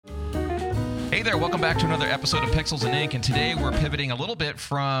Hey there, welcome back to another episode of Pixels and Ink, and today we're pivoting a little bit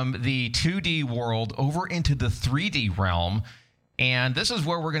from the 2D world over into the 3D realm, and this is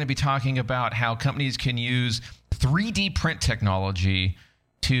where we're going to be talking about how companies can use 3D print technology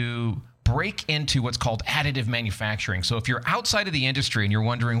to break into what's called additive manufacturing. So if you're outside of the industry and you're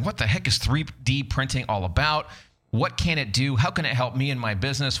wondering, what the heck is 3D printing all about? What can it do? How can it help me in my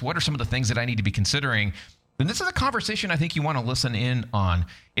business? What are some of the things that I need to be considering? Then this is a conversation I think you want to listen in on.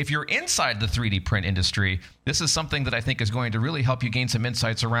 If you're inside the 3D print industry, this is something that I think is going to really help you gain some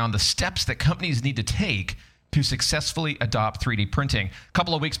insights around the steps that companies need to take to successfully adopt 3D printing. A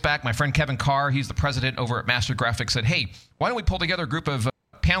couple of weeks back, my friend Kevin Carr, he's the president over at Master Graphics, said, hey, why don't we pull together a group of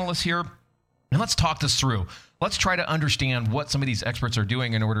panelists here and let's talk this through. Let's try to understand what some of these experts are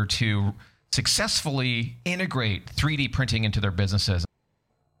doing in order to successfully integrate 3D printing into their businesses.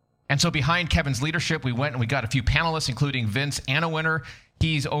 And so behind Kevin's leadership, we went and we got a few panelists, including Vince Anawinter.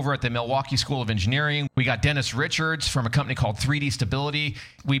 He's over at the Milwaukee School of Engineering. We got Dennis Richards from a company called 3D Stability.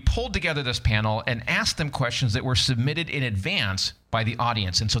 We pulled together this panel and asked them questions that were submitted in advance by the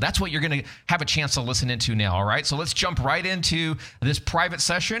audience. And so that's what you're going to have a chance to listen into now, all right? So let's jump right into this private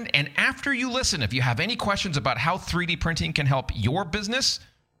session. And after you listen, if you have any questions about how 3D printing can help your business,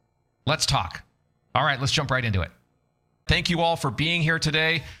 let's talk. All right, let's jump right into it. Thank you all for being here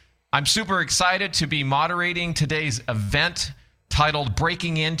today. I'm super excited to be moderating today's event titled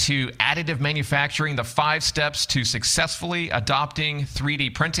Breaking into Additive Manufacturing, the 5 Steps to Successfully Adopting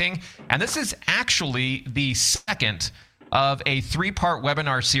 3D Printing. And this is actually the second of a 3-part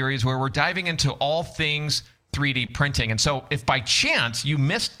webinar series where we're diving into all things 3D printing. And so if by chance you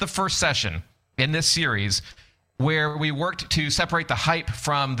missed the first session in this series where we worked to separate the hype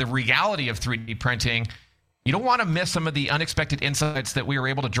from the reality of 3D printing, you don't want to miss some of the unexpected insights that we were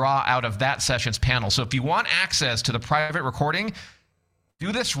able to draw out of that session's panel. So if you want access to the private recording,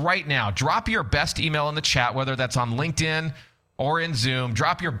 do this right now. Drop your best email in the chat, whether that's on LinkedIn or in Zoom.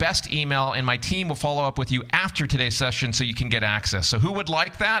 Drop your best email, and my team will follow up with you after today's session so you can get access. So who would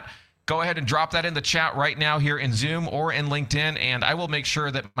like that? Go ahead and drop that in the chat right now here in Zoom or in LinkedIn, and I will make sure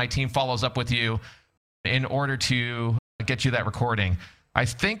that my team follows up with you in order to get you that recording. I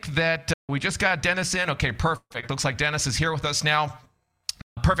think that we just got Dennis in. Okay, perfect. Looks like Dennis is here with us now.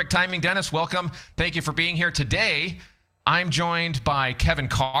 Perfect timing, Dennis. Welcome. Thank you for being here today. I'm joined by Kevin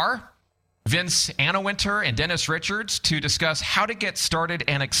Carr, Vince Anawinter, and Dennis Richards to discuss how to get started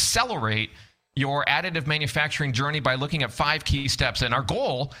and accelerate your additive manufacturing journey by looking at 5 key steps. And our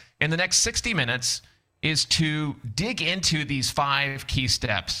goal in the next 60 minutes is to dig into these 5 key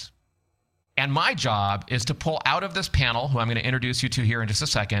steps. And my job is to pull out of this panel, who I'm going to introduce you to here in just a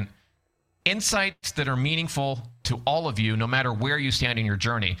second, insights that are meaningful to all of you, no matter where you stand in your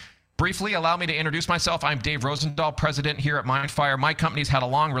journey. Briefly, allow me to introduce myself. I'm Dave Rosendahl, president here at Mindfire. My company's had a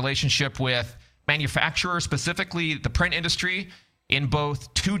long relationship with manufacturers, specifically the print industry, in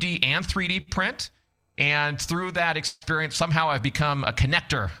both 2D and 3D print. And through that experience, somehow I've become a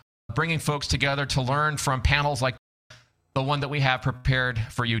connector, bringing folks together to learn from panels like the one that we have prepared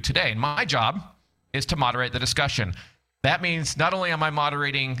for you today. And my job is to moderate the discussion. That means not only am I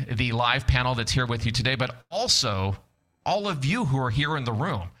moderating the live panel that's here with you today, but also all of you who are here in the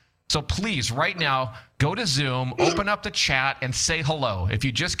room. So please, right now, go to Zoom, open up the chat, and say hello. If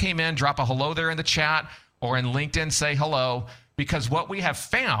you just came in, drop a hello there in the chat, or in LinkedIn, say hello, because what we have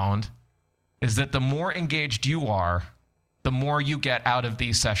found is that the more engaged you are, the more you get out of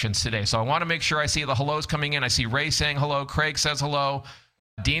these sessions today. So I want to make sure I see the hellos coming in. I see Ray saying hello, Craig says hello,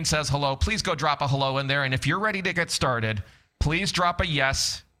 Dean says hello. Please go drop a hello in there. And if you're ready to get started, please drop a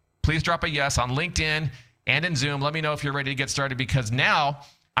yes. Please drop a yes on LinkedIn and in Zoom. Let me know if you're ready to get started, because now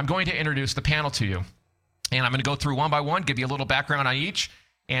I'm going to introduce the panel to you. And I'm going to go through one by one, give you a little background on each,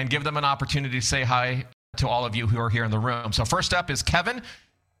 and give them an opportunity to say hi to all of you who are here in the room. So first up is Kevin.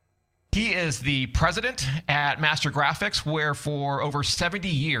 He is the president at Master Graphics, where for over 70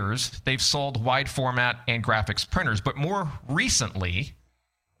 years, they've sold wide format and graphics printers. But more recently,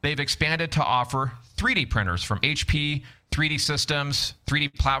 they've expanded to offer 3D printers from HP, 3D Systems,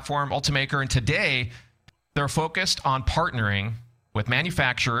 3D Platform, Ultimaker. And today, they're focused on partnering with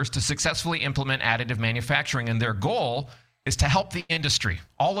manufacturers to successfully implement additive manufacturing. And their goal is to help the industry,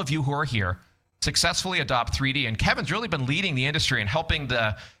 all of you who are here, successfully adopt 3D. And Kevin's really been leading the industry and helping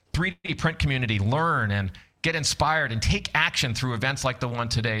the 3D print community learn and get inspired and take action through events like the one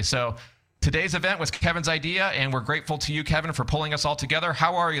today. So today's event was Kevin's idea, and we're grateful to you, Kevin, for pulling us all together.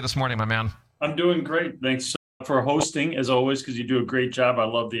 How are you this morning, my man? I'm doing great. Thanks for hosting, as always, because you do a great job. I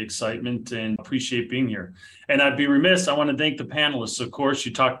love the excitement and appreciate being here. And I'd be remiss, I want to thank the panelists. Of course,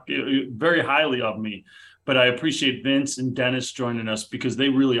 you talk very highly of me, but I appreciate Vince and Dennis joining us because they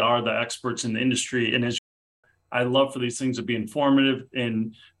really are the experts in the industry. And as I love for these things to be informative.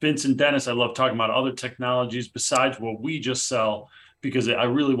 And Vince and Dennis, I love talking about other technologies besides what we just sell, because I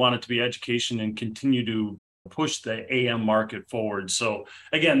really want it to be education and continue to push the AM market forward. So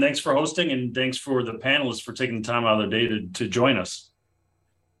again, thanks for hosting, and thanks for the panelists for taking the time out of their day to join us.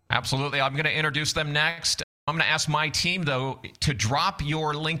 Absolutely. I'm going to introduce them next. I'm going to ask my team, though, to drop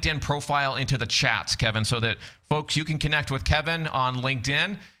your LinkedIn profile into the chats, Kevin, so that folks, you can connect with Kevin on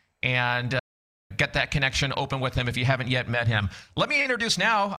LinkedIn and get that connection open with him if you haven't yet met him. Let me introduce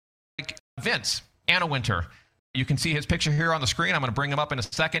now Vince Anawinter. You can see his picture here on the screen. I'm going to bring him up in a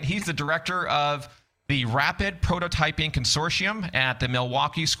second. He's the director of the Rapid Prototyping Consortium at the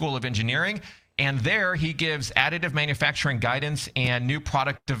Milwaukee School of Engineering. And there he gives additive manufacturing guidance and new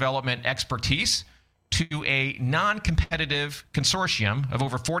product development expertise to a non-competitive consortium of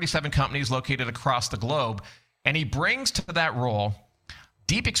over 47 companies located across the globe. And he brings to that role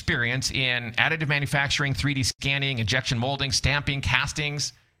deep experience in additive manufacturing, 3D scanning, injection molding, stamping,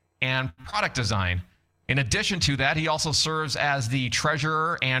 castings, and product design. In addition to that, he also serves as the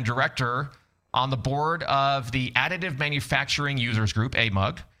treasurer and director on the board of the Additive Manufacturing Users Group,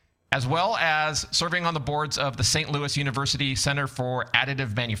 AMUG, as well as serving on the boards of the St. Louis University Center for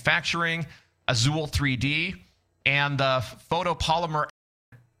Additive Manufacturing, Azul 3D, and the Photopolymer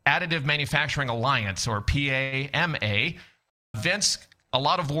Additive Manufacturing Alliance, or PAMA. Vince, a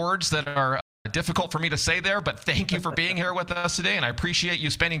lot of words that are difficult for me to say there, but thank you for being here with us today, and I appreciate you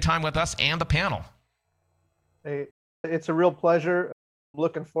spending time with us and the panel. Hey, it's a real pleasure.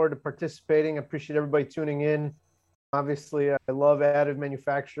 Looking forward to participating. I appreciate everybody tuning in. Obviously, I love additive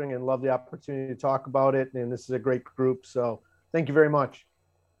manufacturing and love the opportunity to talk about it, and this is a great group, so thank you very much.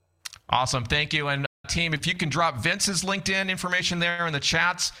 Awesome. Thank you. And team, if you can drop Vince's LinkedIn information there in the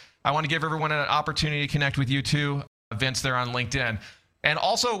chats, I want to give everyone an opportunity to connect with you too, Vince, there on LinkedIn. And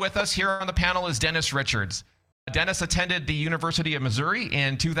also with us here on the panel is Dennis Richards. Dennis attended the University of Missouri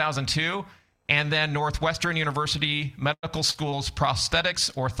in 2002 and then Northwestern University Medical School's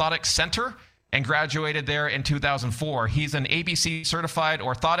Prosthetics Orthotics Center and graduated there in 2004. He's an ABC certified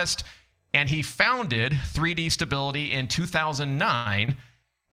orthotist, and he founded 3D Stability in 2009.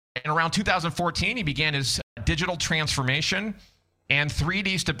 And around 2014, he began his digital transformation, and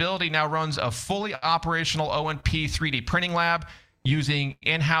 3D Stability now runs a fully operational O&P 3D printing lab using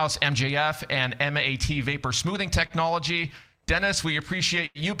in-house MJF and MAT vapor smoothing technology. Dennis, we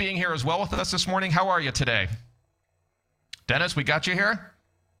appreciate you being here as well with us this morning. How are you today? Dennis, we got you here?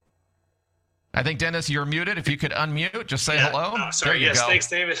 I think, Dennis, you're muted. If you could unmute, just say hello. Sorry. Yes, go. Thanks,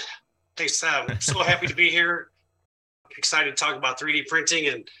 David. Thanks. I'm so happy to be here. Excited to talk about 3D printing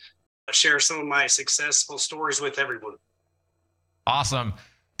and share some of my successful stories with everyone. Awesome.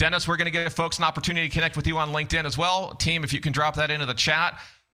 Dennis, we're going to give folks an opportunity to connect with you on LinkedIn as well. Team, if you can drop that into the chat.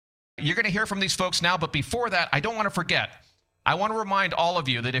 You're going to hear from these folks now, but before that, I don't want to forget. I want to remind all of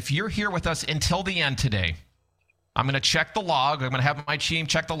you that if you're here with us until the end today, I'm going to check the log. I'm going to have my team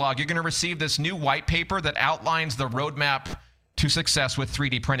check the log. You're going to receive this new white paper that outlines the roadmap to success with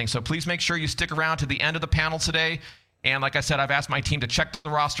 3D printing. So please make sure you stick around to the end of the panel today. And like I said, I've asked my team to check the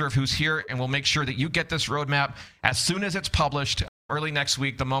roster of who's here, and we'll make sure that you get this roadmap as soon as it's published early next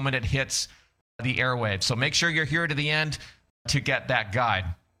week, the moment it hits the airwaves. So make sure you're here to the end to get that guide.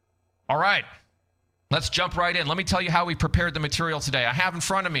 All right, let's jump right in. Let me tell you how we prepared the material today. I have in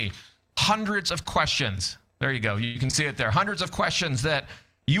front of me hundreds of questions. There you go. You can see it there. Hundreds of questions that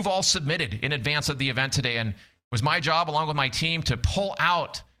you've all submitted in advance of the event today. And it was my job, along with my team, to pull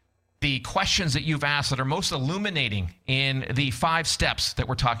out the questions that you've asked that are most illuminating in the 5 steps that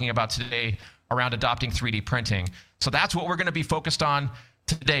we're talking about today around adopting 3D printing. So that's what we're going to be focused on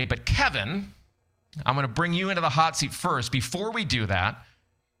today. But Kevin, I'm going to bring you into the hot seat first. Before we do that,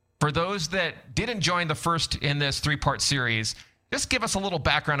 for those that didn't join the first in this 3-part series, just give us a little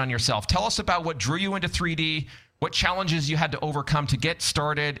background on yourself. Tell us about what drew you into 3D, what challenges you had to overcome to get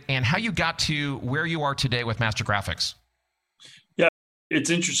started, and how you got to where you are today with Master Graphics. Yeah, it's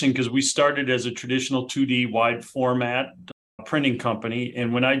interesting because we started as a traditional 2D wide format printing company.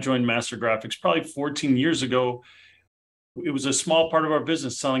 And when I joined Master Graphics probably 14 years ago, it was a small part of our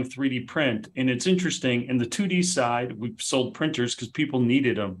business selling 3D print. And it's interesting, in the 2D side, we sold printers because people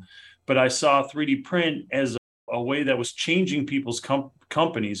needed them. But I saw 3D print as a way that was changing people's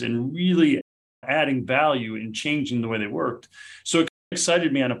companies and really adding value and changing the way they worked. So it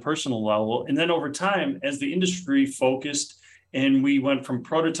excited me on a personal level. And then over time, as the industry focused and we went from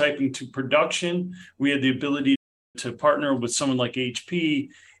prototyping to production, we had the ability to partner with someone like HP.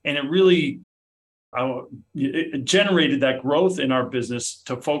 And it really it generated that growth in our business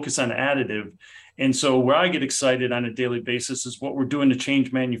to focus on additive. And so where I get excited on a daily basis is what we're doing to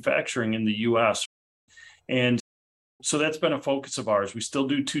change manufacturing in the US. And so that's been a focus of ours. We still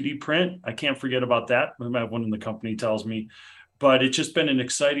do 2D print. I can't forget about that. One in the company tells me, but it's just been an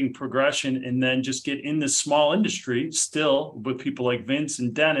exciting progression. And then just get in this small industry still with people like Vince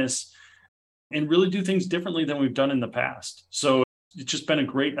and Dennis and really do things differently than we've done in the past. So it's just been a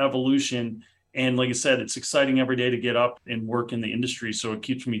great evolution. And like I said, it's exciting every day to get up and work in the industry. So it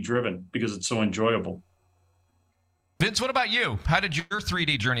keeps me driven because it's so enjoyable. Vince, what about you? How did your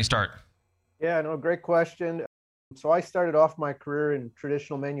 3D journey start? Yeah, no, great question. So I started off my career in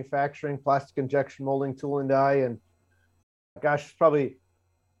traditional manufacturing, plastic injection molding, tool and die. And gosh, probably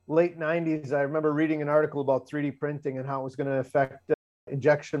late 90s, I remember reading an article about 3D printing and how it was going to affect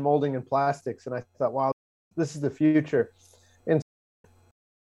injection molding and plastics. And I thought, wow, this is the future. And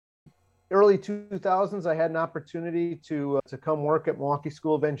early 2000s, I had an opportunity to come work at Milwaukee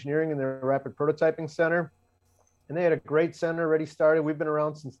School of Engineering in their Rapid Prototyping Center. And they had a great center already started. We've been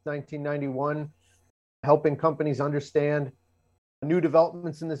around since 1991, helping companies understand new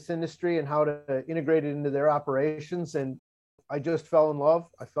developments in this industry and how to integrate it into their operations. And I just fell in love.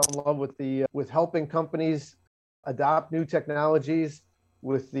 I fell in love with helping companies adopt new technologies,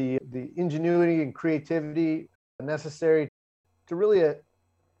 with the ingenuity and creativity necessary to really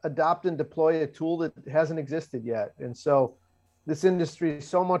adopt and deploy a tool that hasn't existed yet. And so this industry is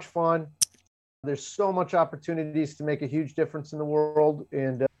so much fun. There's so much opportunities to make a huge difference in the world.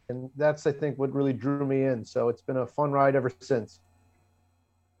 And that's, I think, what really drew me in. So it's been a fun ride ever since.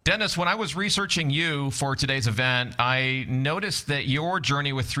 Dennis, when I was researching you for today's event, I noticed that your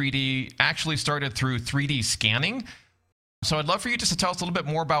journey with 3D actually started through 3D scanning. So I'd love for you just to tell us a little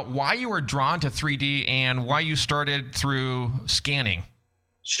bit more about why you were drawn to 3D and why you started through scanning.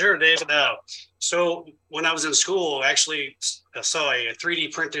 Sure, David. So when I was in school, I actually saw a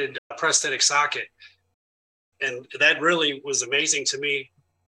 3D printed prosthetic socket. And that really was amazing to me.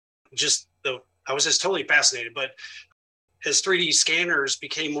 I was just totally fascinated. But as 3D scanners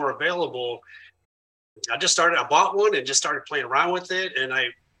became more available, I bought one and just started playing around with it. And I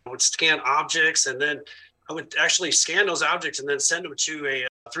would scan objects, and then I would actually scan those objects and then send them to a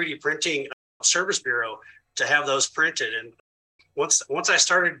 3D printing service bureau to have those printed. And once I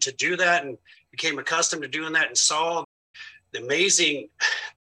started to do that and became accustomed to doing that and saw the amazing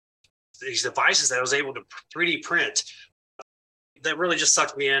these devices that I was able to 3D print, that really just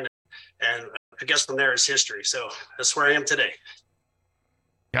sucked me in. And I guess from there is history. So that's where I am today.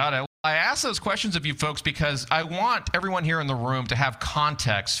 Got it. I ask those questions of you folks because I want everyone here in the room to have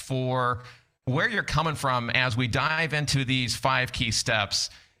context for where you're coming from as we dive into these 5 key steps.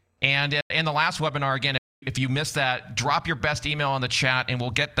 And in the last webinar, again, if you missed that, drop your best email in the chat and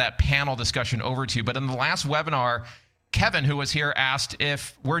we'll get that panel discussion over to you. But in the last webinar, Kevin, who was here, asked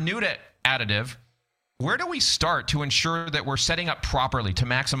if we're new to additive, where do we start to ensure that we're setting up properly to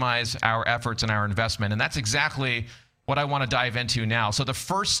maximize our efforts and our investment? And that's exactly what I want to dive into now. So the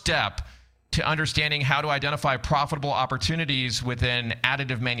first step to understanding how to identify profitable opportunities within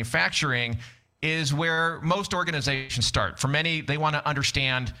additive manufacturing is where most organizations start. For many, they want to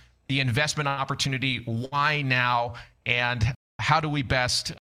understand the investment opportunity, why now, and how do we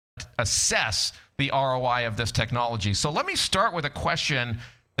best assess the ROI of this technology. So let me start with a question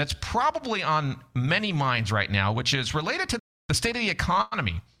that's probably on many minds right now, which is related to the state of the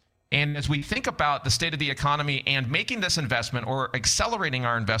economy. And as we think about the state of the economy and making this investment or accelerating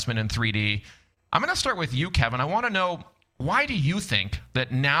our investment in 3D, I'm going to start with you, Kevin. I want to know, why do you think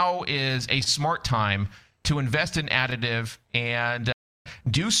that now is a smart time to invest in additive and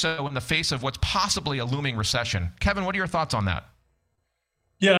do so in the face of what's possibly a looming recession? Kevin, what are your thoughts on that?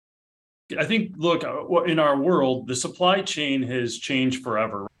 Yeah, I think, look, in our world, the supply chain has changed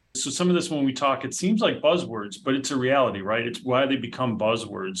forever. So some of this, when we talk, it seems like buzzwords, but it's a reality, right? It's why they become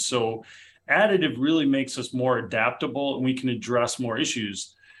buzzwords. So additive really makes us more adaptable and we can address more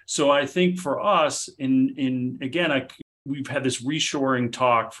issues. So I think for us, we've had this reshoring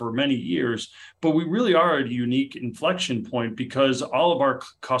talk for many years, but we really are at a unique inflection point because all of our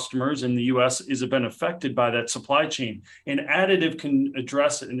customers in the US have been affected by that supply chain, and additive can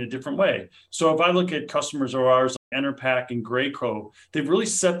address it in a different way. So if I look at customers of ours, like Enerpac and Graco, they've really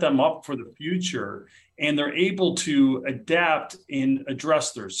set them up for the future and they're able to adapt and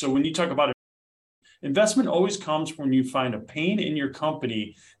address theirs. So when you talk about investment, always comes when you find a pain in your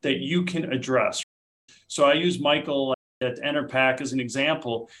company that you can address. So I use Michael at Enerpac as an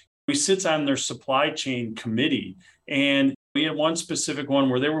example. He sits on their supply chain committee, and we had one specific one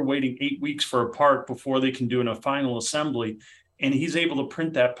where they were waiting 8 weeks for a part before they can do a final assembly, and he's able to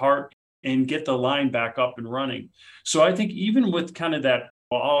print that part and get the line back up and running. So I think even with kind of that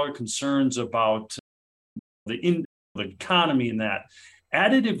all our concerns about the economy and that,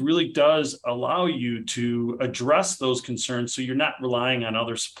 additive really does allow you to address those concerns. So you're not relying on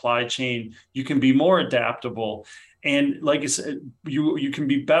other supply chain. You can be more adaptable. And like I said, you can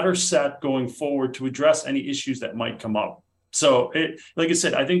be better set going forward to address any issues that might come up. So like I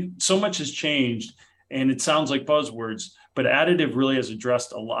said, I think so much has changed and it sounds like buzzwords, but additive really has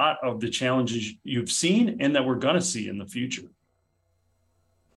addressed a lot of the challenges you've seen and that we're going to see in the future.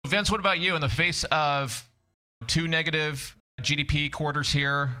 Vince, what about you? In the face of 2 negative GDP quarters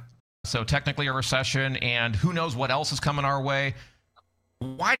here, so technically a recession, and who knows what else is coming our way,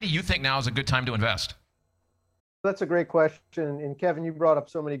 why do you think now is a good time to invest? That's a great question. And Kevin, you brought up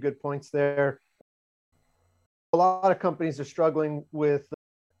so many good points there. A lot of companies are struggling with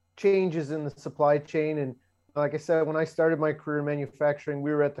changes in the supply chain. And like I said, when I started my career in manufacturing,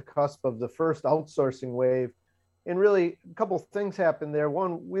 we were at the cusp of the first outsourcing wave. And really, a couple of things happened there.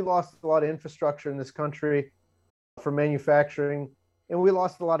 One, we lost a lot of infrastructure in this country for manufacturing, and we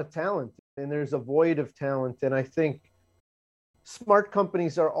lost a lot of talent. And there's a void of talent. And I think smart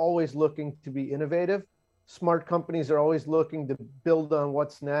companies are always looking to be innovative. Smart companies are always looking to build on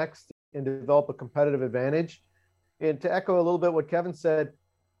what's next and develop a competitive advantage. And to echo a little bit what Kevin said,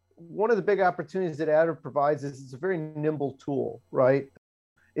 one of the big opportunities that additive provides is it's a very nimble tool, right?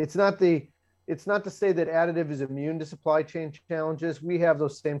 It's not to say that additive is immune to supply chain challenges. We have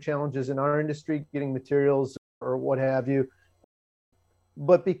those same challenges in our industry, getting materials or what have you.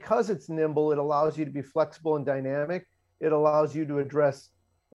 But because it's nimble, it allows you to be flexible and dynamic. It allows you to address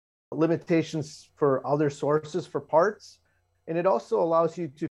limitations for other sources for parts. And it also allows you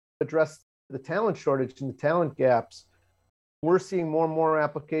to address the talent shortage and the talent gaps. We're seeing more and more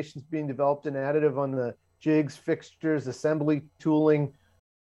applications being developed in additive on the jigs, fixtures, assembly, tooling,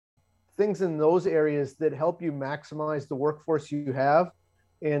 things in those areas that help you maximize the workforce you have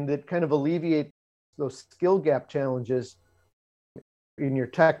and that kind of alleviate those skill gap challenges in your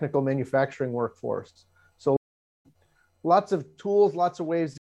technical manufacturing workforce. So lots of tools, lots of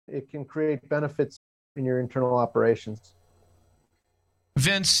ways it can create benefits in your internal operations.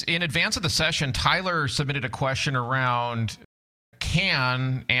 Vince, in advance of the session, Tyler submitted a question around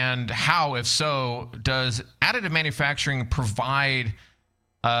can and how, if so, does additive manufacturing provide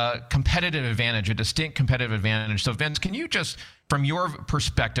a competitive advantage, a distinct competitive advantage? So Vince, can you just, from your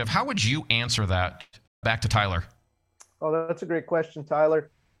perspective, how would you answer that back to Tyler? Oh, that's a great question, Tyler.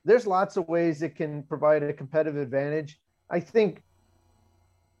 There's lots of ways it can provide a competitive advantage. I think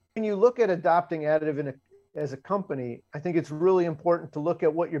when you look at adopting additive as a company, I think it's really important to look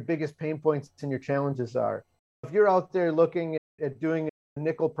at what your biggest pain points and your challenges are. If you're out there looking at doing a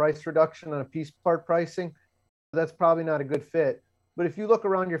nickel price reduction on a piece part pricing, that's probably not a good fit. But if you look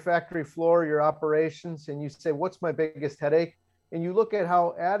around your factory floor, your operations, and you say, what's my biggest headache? And you look at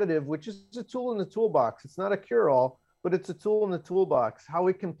how additive, which is a tool in the toolbox, it's not a cure-all, but it's a tool in the toolbox, how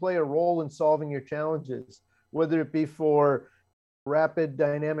it can play a role in solving your challenges, whether it be for rapid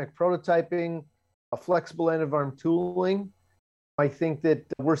dynamic prototyping, a flexible end of arm tooling. I think that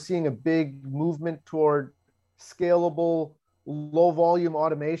we're seeing a big movement toward scalable, low volume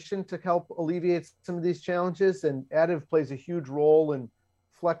automation to help alleviate some of these challenges. And additive plays a huge role in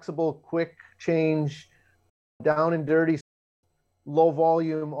flexible, quick change, down and dirty, low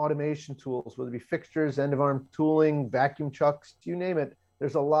volume automation tools, whether it be fixtures, end of arm tooling, vacuum chucks, you name it.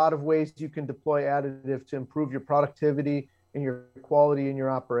 There's a lot of ways you can deploy additive to improve your productivity and your quality in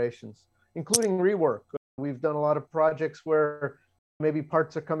your operations, including rework. We've done a lot of projects where maybe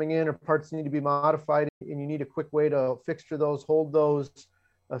parts are coming in or parts need to be modified and you need a quick way to fixture those, hold those,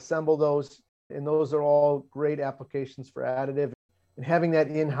 assemble those. And those are all great applications for additive. And having that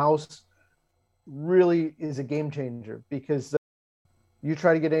in-house really is a game changer because you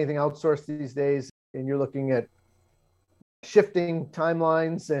try to get anything outsourced these days and you're looking at shifting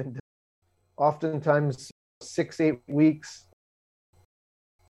timelines and oftentimes 6-8 weeks.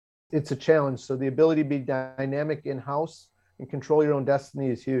 It's a challenge. So the ability to be dynamic in-house and control your own destiny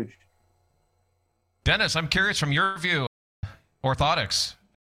is huge. Dennis, I'm curious from your view, orthotics,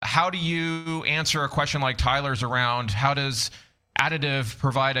 how do you answer a question like Tyler's around how does additive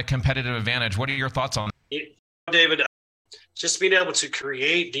provide a competitive advantage? What are your thoughts on that? David, just being able to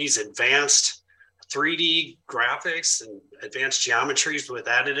create these advanced 3D graphics and advanced geometries with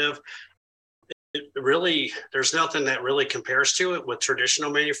additive, it really, there's nothing that really compares to it with traditional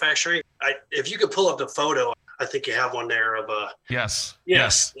manufacturing. If you could pull up the photo, I think you have one there of a... Yes.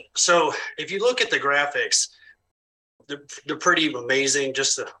 So if you look at the graphics, they're pretty amazing.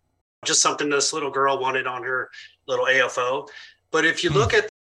 Just something this little girl wanted on her little AFO. But if you look at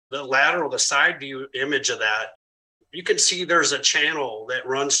the side view image of that, you can see there's a channel that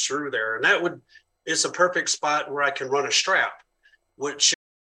runs through there, and it's a perfect spot where I can run a strap, which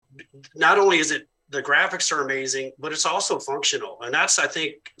not only is it the graphics are amazing, but it's also functional. And that's, I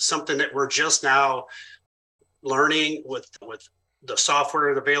think, something that we're just now learning with the software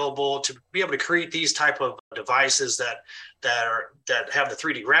available to be able to create these type of devices that have the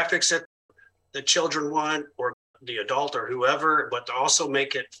 3D graphics that the children want, or the adult or whoever, but to also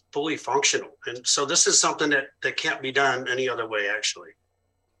make it fully functional. And so this is something that can't be done any other way, actually.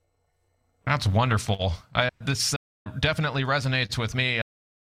 That's wonderful. This definitely resonates with me,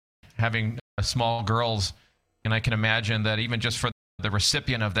 having small girls, and I can imagine that even just for the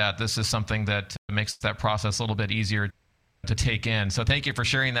recipient of that, this is something that makes that process a little bit easier to take in. So thank you for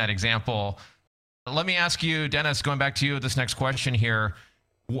sharing that example. Let me ask you, Dennis, going back to you, this next question here.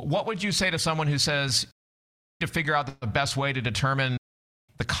 What would you say to someone who says to figure out the best way to determine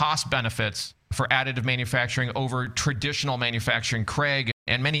the cost benefits for additive manufacturing over traditional manufacturing? Craig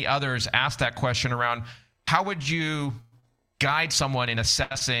and many others asked that question around how would you guide someone in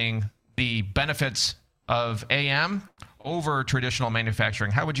assessing the benefits of AM over traditional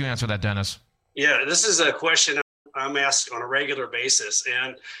manufacturing? How would you answer that, Dennis? Yeah, this is a question I'm asked on a regular basis.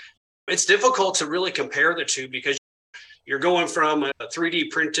 And it's difficult to really compare the two because you're going from a 3D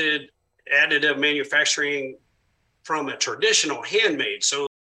printed additive manufacturing from a traditional handmade. So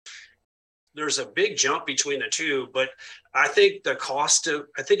there's a big jump between the two. But I think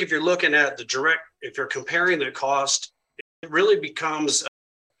if you're looking at if you're comparing the cost, it really becomes,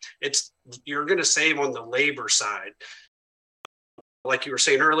 you're going to save on the labor side. Like you were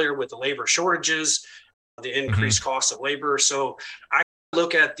saying earlier with the labor shortages, the increased cost of labor. So I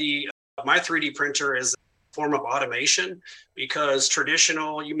look at my 3D printer as a form of automation, because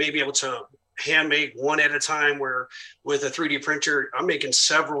traditional, you may be able to hand make one at a time, where with a 3D printer, I'm making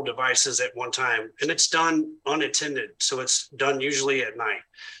several devices at one time, and it's done unattended. So it's done usually at night.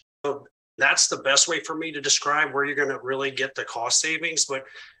 So that's the best way for me to describe where you're going to really get the cost savings. But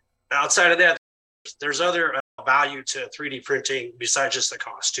outside of that, there's other value to 3D printing besides just the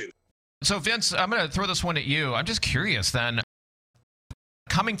cost too. So Vince, I'm going to throw this one at you. I'm just curious then,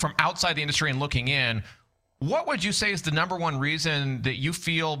 coming from outside the industry and looking in, what would you say is the number one reason that you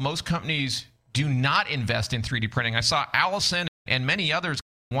feel most companies do not invest in 3D printing? I saw Allison and many others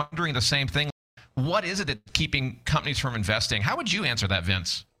wondering the same thing. What is it that's keeping companies from investing? How would you answer that,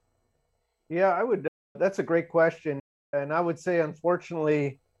 Vince? Yeah, I would. That's a great question. And I would say,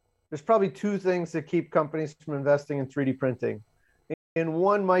 unfortunately, there's probably two things that keep companies from investing in 3D printing. And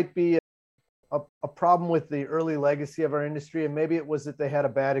one might be a problem with the early legacy of our industry. And maybe it was that they had a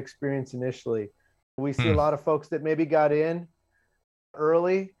bad experience initially. We see a lot of folks that maybe got in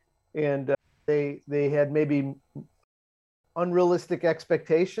early and they had maybe unrealistic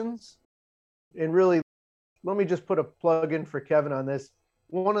expectations. And really, let me just put a plug in for Kevin on this.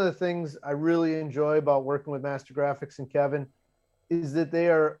 One of the things I really enjoy about working with Master Graphics and Kevin is that they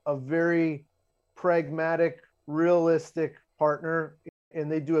are a very pragmatic, realistic partner, and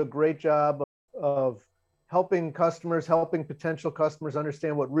they do a great job of helping potential customers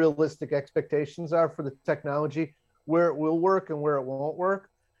understand what realistic expectations are for the technology, where it will work and where it won't work.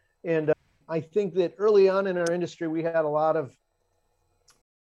 And I think that early on in our industry, we had a lot of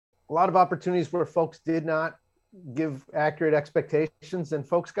opportunities where folks did not give accurate expectations, and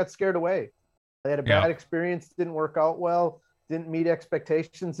folks got scared away. They had a bad experience, didn't work out well, didn't meet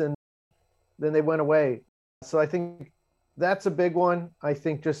expectations, and then they went away. So I think that's a big one. I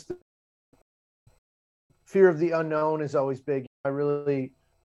think just fear of the unknown is always big. I really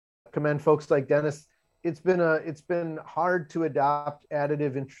commend folks like Dennis. It's been hard to adopt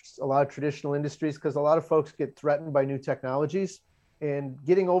additive in a lot of traditional industries because a lot of folks get threatened by new technologies, and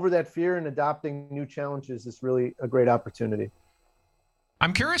getting over that fear and adopting new challenges is really a great opportunity.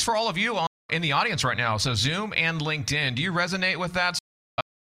 I'm curious for all of you in the audience right now. So Zoom and LinkedIn, do you resonate with that?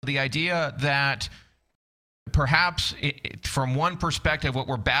 The idea that perhaps from one perspective, what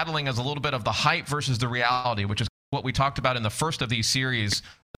we're battling is a little bit of the hype versus the reality, which is what we talked about in the first of these series,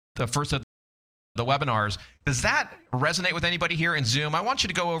 the first of the webinars. Does that resonate with anybody here in Zoom? I want you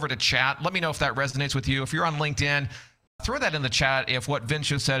to go over to chat. Let me know if that resonates with you. If you're on LinkedIn, throw that in the chat if what Vince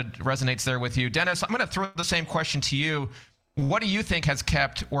just said resonates there with you. Dennis, I'm going to throw the same question to you. What do you think has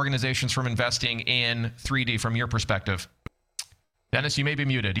kept organizations from investing in 3D from your perspective? Dennis, you may be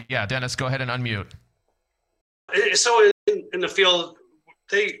muted. Yeah, Dennis, go ahead and unmute. So in the field,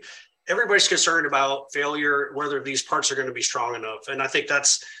 everybody's concerned about failure, whether these parts are going to be strong enough. And I think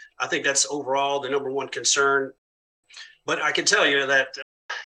that's overall the number one concern. But I can tell you that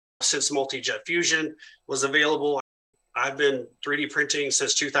since Multi-Jet Fusion was available, I've been 3D printing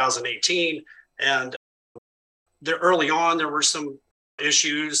since 2018, and there early on, there were some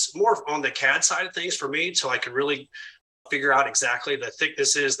issues more on the CAD side of things for me, so I could really figure out exactly the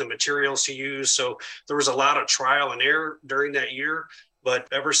thicknesses, the materials to use. So there was a lot of trial and error during that year. But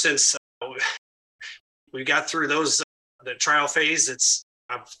ever since we got through those, the trial phase,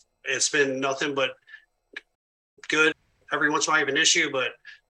 it's been nothing but good. Every once in a while I have an issue, but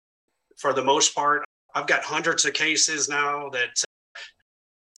for the most part, I've got hundreds of cases now that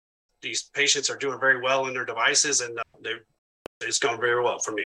these patients are doing very well in their devices, and it's going very well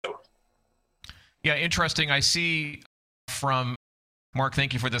for me. Yeah, interesting. I see from Mark,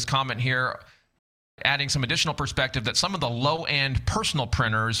 thank you for this comment here, adding some additional perspective that some of the low-end personal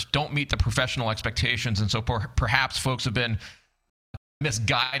printers don't meet the professional expectations, and so perhaps folks have been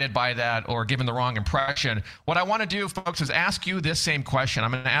misguided by that or given the wrong impression. What I want to do, folks, is ask you this same question.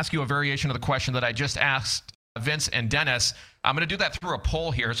 I'm going to ask you a variation of the question that I just asked Vince and Dennis. I'm going to do that through a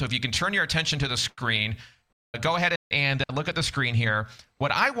poll here, so if you can turn your attention to the screen, go ahead and look at the screen here.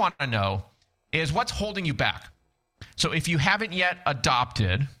 What I want to know is what's holding you back. So if you haven't yet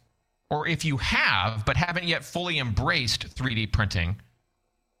adopted, or if you have but haven't yet fully embraced 3D printing,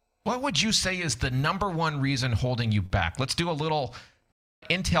 what would you say is the number one reason holding you back? Let's do a little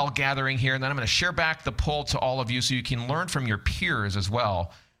intel gathering here, and then I'm going to share back the poll to all of you so you can learn from your peers as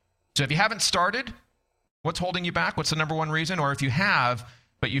well. So if you haven't started, what's holding you back? What's the number one reason? Or if you have,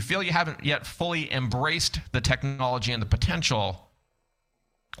 but you feel you haven't yet fully embraced the technology and the potential,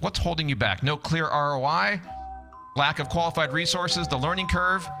 what's holding you back? No clear ROI, lack of qualified resources, the learning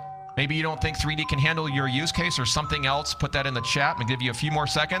curve. Maybe you don't think 3D can handle your use case or something else. Put that in the chat. I'm going to give you a few more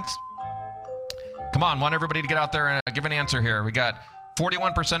seconds. Come on, want everybody to get out there and give an answer here. We got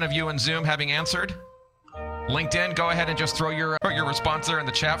 41% of you in Zoom having answered. LinkedIn, go ahead and just throw your response there in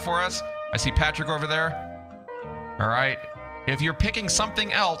the chat for us. I see Patrick over there. All right. If you're picking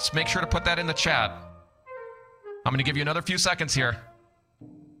something else, make sure to put that in the chat. I'm going to give you another few seconds here.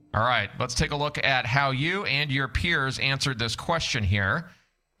 All right, let's take a look at how you and your peers answered this question here.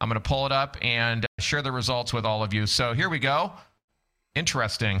 I'm going to pull it up and share the results with all of you. So here we go.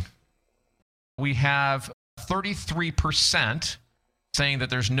 Interesting. We have 33% saying that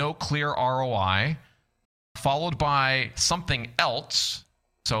there's no clear ROI, followed by something else.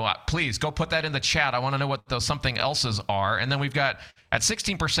 So please go put that in the chat. I want to know what those something else's are. And then we've got at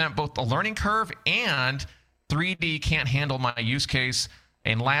 16% both the learning curve and 3D can't handle my use case.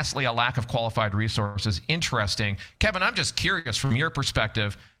 And lastly, a lack of qualified resources. Interesting. Kevin, I'm just curious from your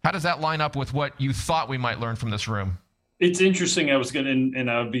perspective, how does that line up with what you thought we might learn from this room? It's interesting. I was going to, and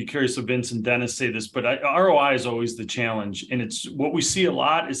I'd be curious if Vince and Dennis say this, but ROI is always the challenge. And it's what we see a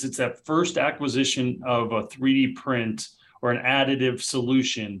lot is it's that first acquisition of a 3D print or an additive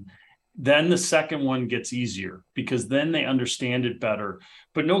solution. Then the second one gets easier because then they understand it better.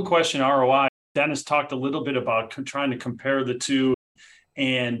 But no question, ROI, Dennis talked a little bit about trying to compare the two.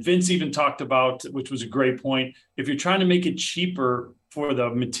 And Vince even talked about, which was a great point, if you're trying to make it cheaper for the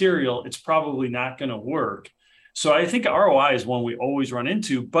material, it's probably not going to work. So I think ROI is one we always run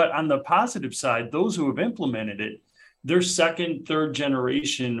into. But on the positive side, those who have implemented it, their second, third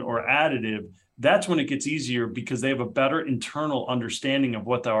generation or additive, that's when it gets easier because they have a better internal understanding of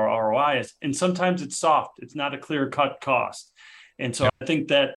what the ROI is. And sometimes it's soft. It's not a clear-cut cost. And so I think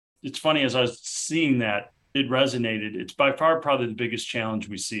that it's funny, as I was seeing that, it resonated. It's by far probably the biggest challenge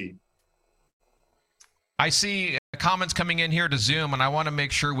we see. I see comments coming in here to Zoom, and I want to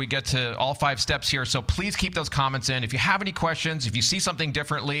make sure we get to all 5 steps here. So please keep those comments in. If you have any questions, if you see something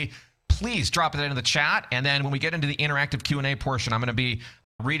differently, please drop it into the chat. And then when we get into the interactive Q&A portion, I'm going to be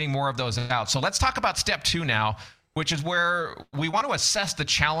reading more of those out. So let's talk about step 2 now, which is where we want to assess the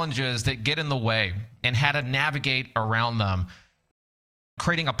challenges that get in the way and how to navigate around them,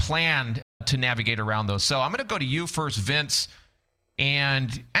 creating a plan to navigate around those. So I'm going to go to you first, Vince,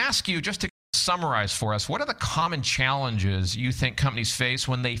 and ask you just to summarize for us, what are the common challenges you think companies face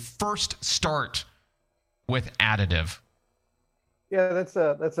when they first start with additive? Yeah,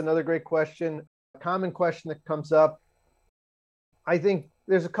 that's another great question. A common question that comes up. I think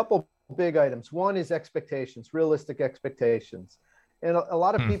there's a couple big items. One is expectations, realistic expectations. And a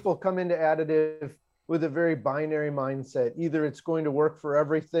lot of people come into additive with a very binary mindset. Either it's going to work for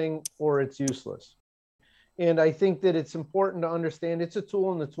everything or it's useless. And I think that it's important to understand it's a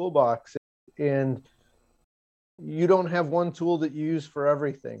tool in the toolbox, and you don't have one tool that you use for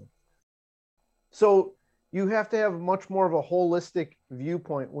everything. So you have to have much more of a holistic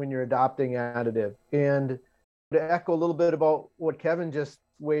viewpoint when you're adopting additive. And to echo a little bit about what Kevin just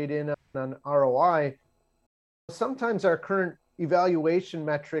weighed in on ROI, sometimes our current evaluation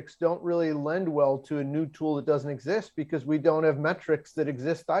metrics don't really lend well to a new tool that doesn't exist because we don't have metrics that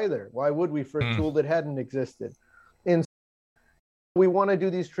exist either. Why would we for a tool that hadn't existed? we want to do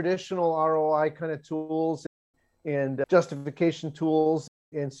these traditional ROI kind of tools and justification tools.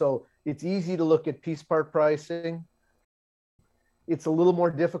 And so it's easy to look at piece part pricing. It's a little more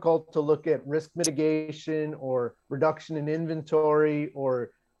difficult to look at risk mitigation or reduction in inventory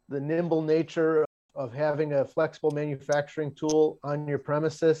or the nimble nature of having a flexible manufacturing tool on your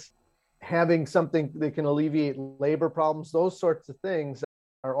premises, having something that can alleviate labor problems. Those sorts of things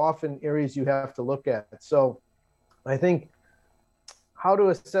are often areas you have to look at. So I think how to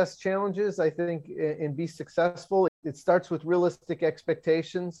assess challenges, I think, and be successful, it starts with realistic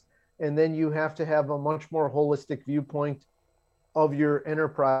expectations, and then you have to have a much more holistic viewpoint of your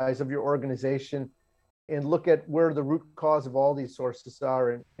enterprise, of your organization, and look at where the root cause of all these sources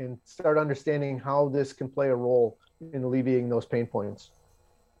are and start understanding how this can play a role in alleviating those pain points.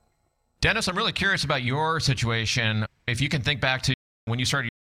 Dennis, I'm really curious about your situation. If you can think back to when you started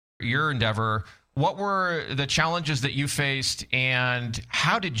your endeavor, what were the challenges that you faced and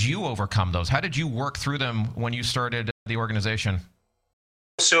how did you overcome those? How did you work through them when you started the organization?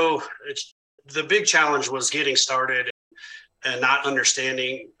 So the big challenge was getting started and not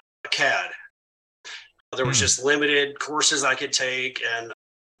understanding CAD. There was just limited courses I could take. And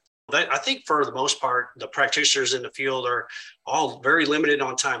I think for the most part, the practitioners in the field are all very limited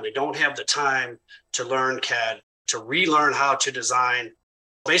on time. They don't have the time to learn CAD, to relearn how to design.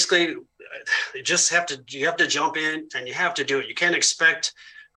 Basically, you have to jump in and you have to do it. You can't expect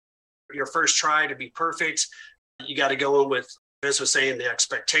your first try to be perfect. You got to go in with, Vince was saying, the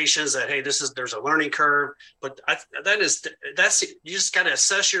expectations that, hey, there's a learning curve, but that's you just got to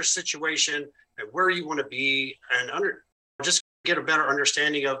assess your situation and where you want to be and just get a better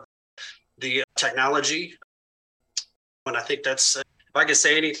understanding of the technology. And I think that's, if I could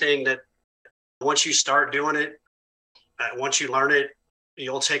say anything, that once you start doing it, once you learn it,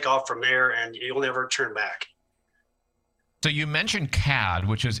 you'll take off from there and you'll never turn back. So you mentioned CAD,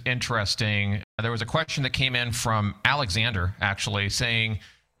 which is interesting. There was a question that came in from Alexander, actually, saying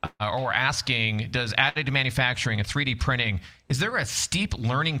or asking, does additive manufacturing and 3D printing, is there a steep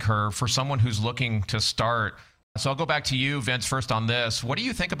learning curve for someone who's looking to start? So I'll go back to you, Vince, first on this. What do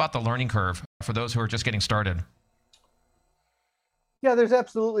you think about the learning curve for those who are just getting started? Yeah, there's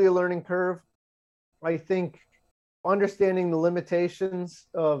absolutely a learning curve. I think understanding the limitations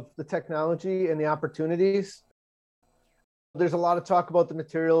of the technology and the opportunities. There's a lot of talk about the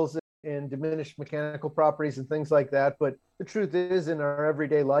materials and diminished mechanical properties and things like that. But the truth is, in our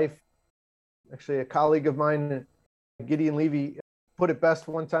everyday life, actually a colleague of mine, Gideon Levy, put it best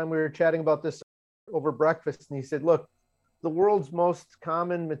one time. We were chatting about this over breakfast, and he said, look, the world's most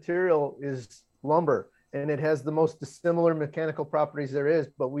common material is lumber, and it has the most dissimilar mechanical properties there is,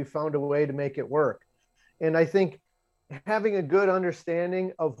 but we found a way to make it work. And I think having a good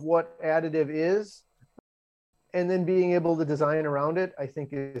understanding of what additive is and then being able to design around it, I think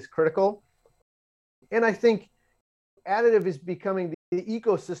is critical. And I think additive is becoming, the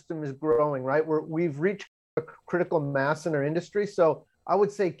ecosystem is growing, right? We've reached a critical mass in our industry. So I would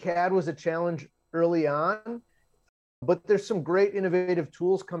say CAD was a challenge early on, but there's some great innovative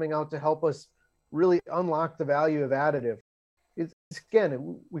tools coming out to help us really unlock the value of additive.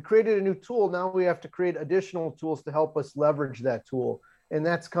 Again, we created a new tool. Now we have to create additional tools to help us leverage that tool. And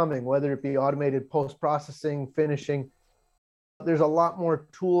that's coming, whether it be automated post-processing, finishing. There's a lot more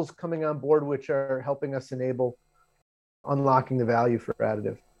tools coming on board which are helping us enable unlocking the value for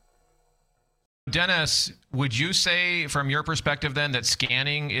additive. Dennis, would you say from your perspective then that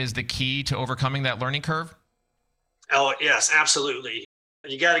scanning is the key to overcoming that learning curve? Oh, yes, absolutely.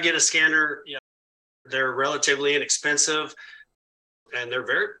 You got to get a scanner. Yeah, they're relatively inexpensive. And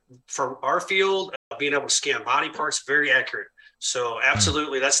they're for our field, being able to scan body parts, very accurate. So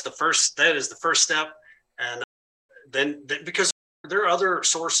absolutely, that is the first step. And then because there are other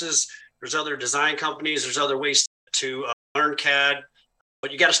sources, there's other design companies, there's other ways to learn CAD,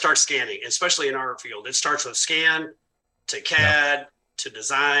 but you got to start scanning, especially in our field. It starts with scan to CAD to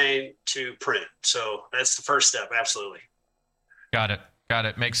design to print. So that's the first step. Absolutely. Got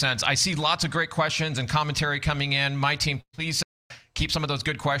it. Makes sense. I see lots of great questions and commentary coming in. My team, please keep some of those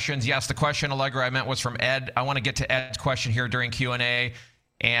good questions. Yes, the question, Allegra, I meant was from Ed. I want to get to Ed's question here during Q&A.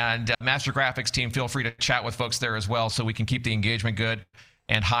 And Master Graphics team, feel free to chat with folks there as well so we can keep the engagement good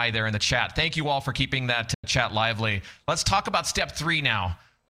and high there in the chat. Thank you all for keeping that chat lively. Let's talk about step 3 now,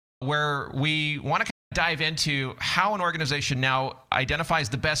 where we want to dive into how an organization now identifies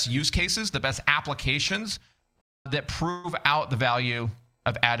the best use cases, the best applications that prove out the value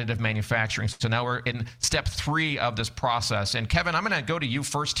of additive manufacturing. So now we're in step 3 of this process. And Kevin, I'm going to go to you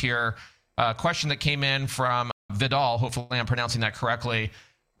first here. A question that came in from Vidal, hopefully I'm pronouncing that correctly,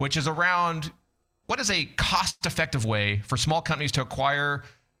 which is around what is a cost-effective way for small companies to acquire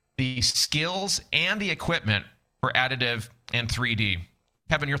the skills and the equipment for additive and 3D?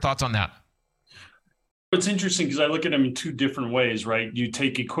 Kevin, your thoughts on that? It's interesting because I look at them in two different ways, right? You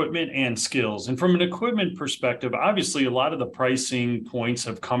take equipment and skills. And from an equipment perspective, obviously, a lot of the pricing points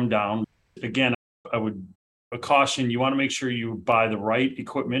have come down. Again, I would caution, you want to make sure you buy the right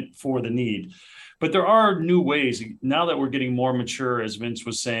equipment for the need. But there are new ways, now that we're getting more mature, as Vince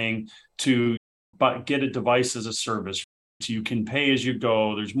was saying, to get a device as a service. So you can pay as you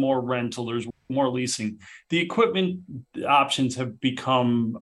go. There's more rental, there's more leasing. The equipment options have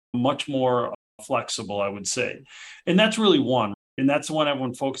become much more flexible, I would say. And that's really one. And that's the one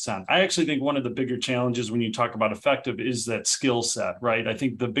everyone focuses on. I actually think one of the bigger challenges when you talk about effective is that skill set, right? I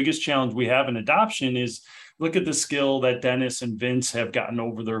think the biggest challenge we have in adoption is look at the skill that Dennis and Vince have gotten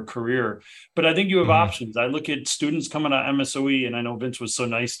over their career. But I think you have options. I look at students coming out of MSOE, and I know Vince was so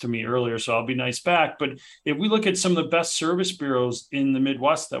nice to me earlier, so I'll be nice back. But if we look at some of the best service bureaus in the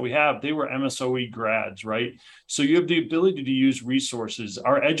Midwest that we have, they were MSOE grads, right? So you have the ability to use resources.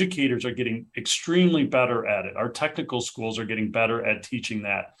 Our educators are getting extremely better at it. Our technical schools are getting better at teaching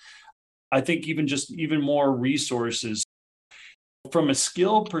that. I think even more resources. From a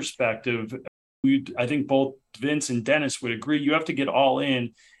skill perspective, I think both Vince and Dennis would agree, you have to get all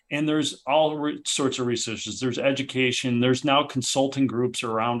in, and there's all sorts of resources. There's education. There's now consulting groups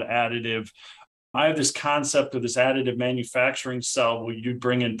around additive. I have this concept of this additive manufacturing cell where you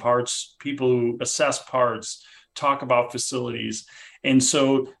bring in parts, people who assess parts, talk about facilities. And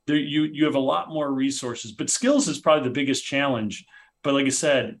so there, you have a lot more resources, but skills is probably the biggest challenge. But like I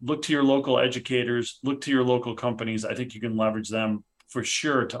said, look to your local educators, look to your local companies. I think you can leverage them for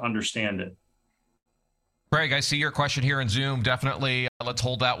sure to understand it. Greg, I see your question here in Zoom. Definitely, let's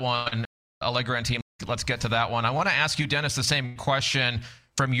hold that one. Allegra and team, let's get to that one. I want to ask you, Dennis, the same question.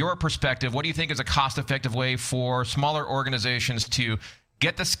 From your perspective, what do you think is a cost-effective way for smaller organizations to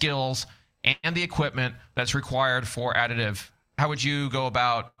get the skills and the equipment that's required for additive? How would you go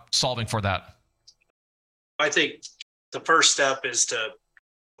about solving for that? I think the first step is to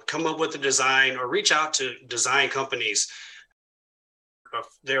come up with a design or reach out to design companies.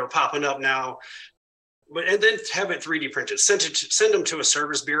 They're popping up now. And then have it 3D printed. Send them to a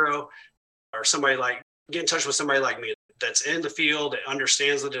service bureau or get in touch with somebody like me that's in the field, that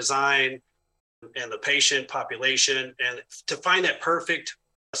understands the design and the patient population. And to find that perfect,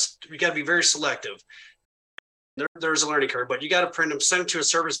 you got to be very selective. There's a learning curve, but you got to print them, send them to a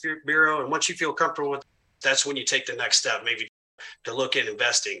service bureau. And once you feel comfortable with it, that's when you take the next step, maybe to look at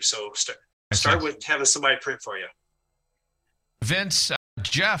investing. So start with having somebody print for you. Vince,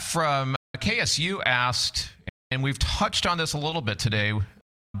 Jeff from KSU asked, and we've touched on this a little bit today,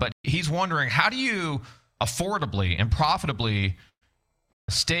 but he's wondering, how do you affordably and profitably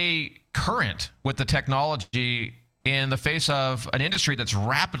stay current with the technology in the face of an industry that's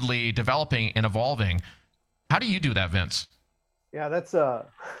rapidly developing and evolving? How do you do that, Vince? Yeah, that's a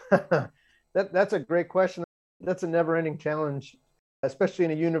that's a great question. That's a never-ending challenge, especially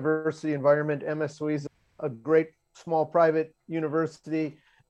in a university environment. MSOE is a great small private university.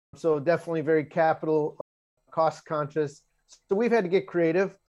 So definitely very capital cost conscious. So we've had to get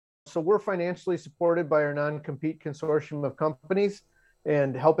creative. So we're financially supported by our non-compete consortium of companies,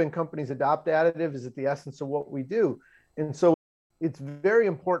 and helping companies adopt additive is at the essence of what we do. And so it's very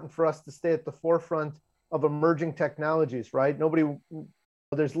important for us to stay at the forefront of emerging technologies, right?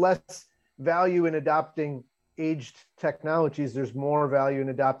 There's less value in adopting aged technologies. There's more value in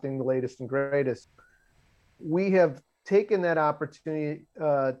adopting the latest and greatest. We have taken that opportunity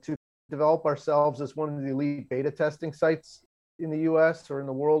to develop ourselves as one of the elite beta testing sites in the US or in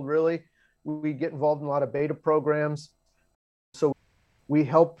the world, really. We get involved in a lot of beta programs. So we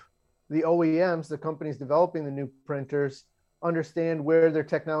help the OEMs, the companies developing the new printers, understand where their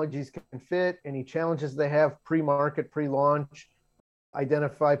technologies can fit, any challenges they have pre-market, pre-launch,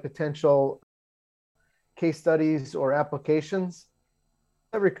 identify potential case studies or applications.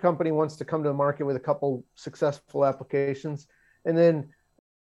 Every company wants to come to the market with a couple successful applications. And then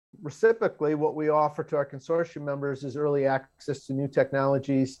reciprocally, what we offer to our consortium members is early access to new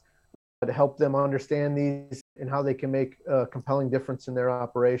technologies to help them understand these and how they can make a compelling difference in their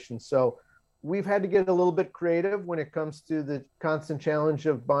operations. So we've had to get a little bit creative when it comes to the constant challenge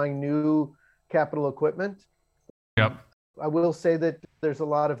of buying new capital equipment. Yep. I will say that there's a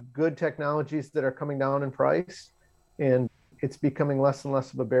lot of good technologies that are coming down in price, and it's becoming less and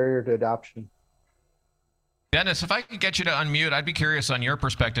less of a barrier to adoption. Dennis, if I could get you to unmute, I'd be curious on your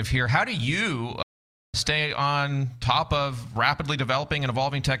perspective here. How do you stay on top of rapidly developing and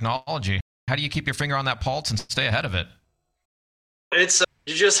evolving technology? How do you keep your finger on that pulse and stay ahead of it? It's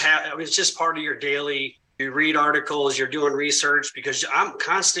you just have, I mean, it's just part of your daily, you read articles, you're doing research, because I'm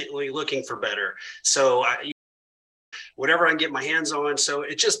constantly looking for better. So whatever I can get my hands on. So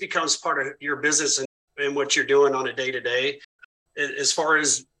it just becomes part of your business and what you're doing on a day to day. As far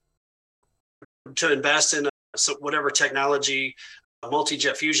as to invest in whatever technology,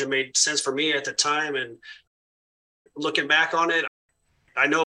 multi-jet fusion made sense for me at the time. And looking back on it, I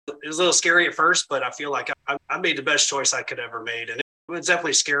know it was a little scary at first, but I feel like I made the best choice I could ever made. And it was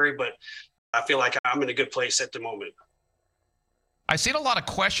definitely scary, but I feel like I'm in a good place at the moment. I've seen a lot of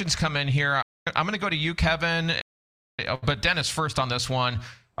questions come in here. I'm going to go to you, Kevin, but Dennis first on this one,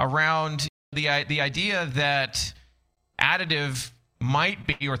 around the idea that additive might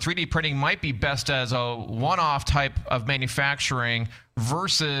be, or 3D printing might be best as a one-off type of manufacturing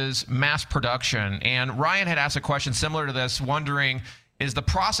versus mass production. And Ryan had asked a question similar to this, wondering, is the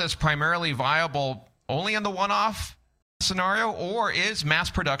process primarily viable only in the one-off scenario, or is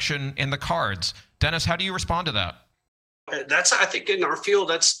mass production in the cards? Dennis, how do you respond to that? That's, I think in our field,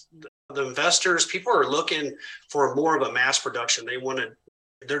 that's the investors, people are looking for more of a mass production.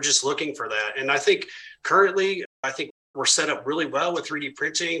 They're just looking for that. And I think currently, we're set up really well with 3D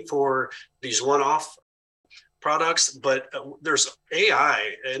printing for these one-off products, but there's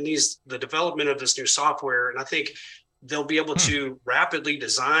AI and the development of this new software. And I think they'll be able to rapidly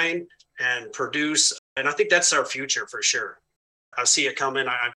design and produce. And I think that's our future for sure. I see it coming.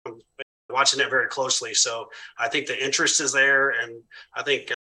 I'm watching it very closely. So I think the interest is there. And I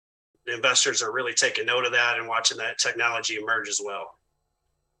think the investors are really taking note of that and watching that technology emerge as well.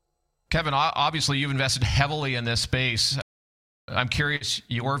 Kevin, obviously you've invested heavily in this space. I'm curious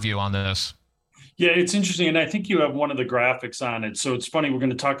your view on this. Yeah, it's interesting. And I think you have one of the graphics on it. So it's funny, we're going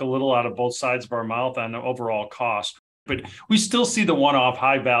to talk a little out of both sides of our mouth on the overall cost, but we still see the one-off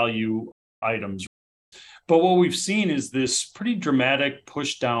high value items. But what we've seen is this pretty dramatic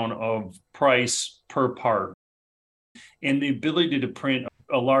push down of price per part and the ability to print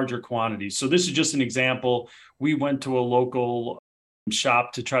a larger quantity. So this is just an example. We went to a local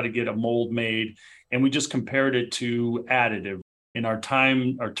shop to try to get a mold made, and we just compared it to additive. And our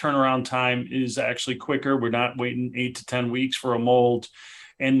turnaround time is actually quicker. We're not waiting 8 to 10 weeks for a mold,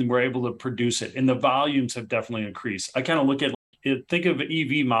 and we're able to produce it. And the volumes have definitely increased. I kind of look at it, think of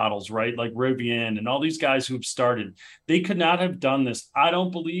EV models, right? Like Rivian and all these guys who've started. They could not have done this, I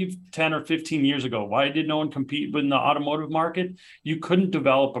don't believe, 10 or 15 years ago. Why did no one compete in the automotive market? You couldn't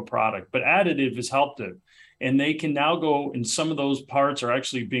develop a product, but additive has helped it. And they can now go, and some of those parts are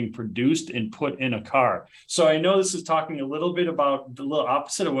actually being produced and put in a car. So I know this is talking a little bit about the little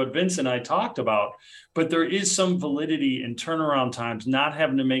opposite of what Vince and I talked about, but there is some validity in turnaround times, not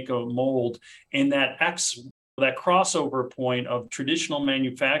having to make a mold, and that crossover point of traditional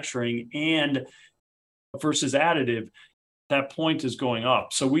manufacturing and versus additive, that point is going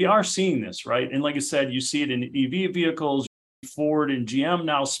up. So we are seeing this, right? And like I said, you see it in EV vehicles, Ford and GM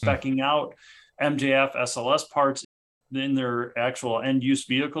now speccing out MJF, SLS parts in their actual end-use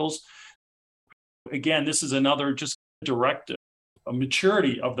vehicles. Again, this is another just direct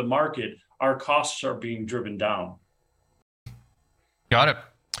maturity of the market. Our costs are being driven down. Got it.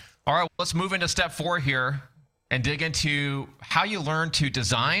 All right, let's move into step 4 here and dig into how you learn to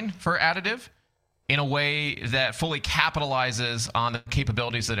design for additive in a way that fully capitalizes on the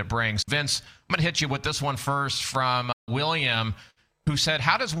capabilities that it brings. Vince, I'm going to hit you with this one first from William, who said,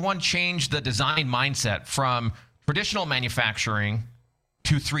 how does one change the design mindset from traditional manufacturing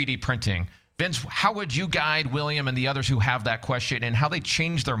to 3D printing? Vince, how would you guide William and the others who have that question and how they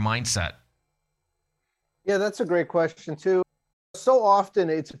change their mindset? Yeah, that's a great question too. So often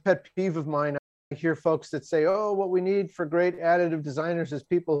it's a pet peeve of mine. I hear folks that say, oh, what we need for great additive designers is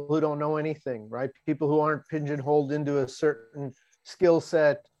people who don't know anything, right? People who aren't pigeonholed into a certain skill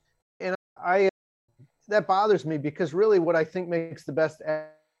set. And that bothers me, because really what I think makes the best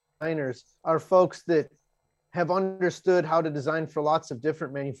designers are folks that have understood how to design for lots of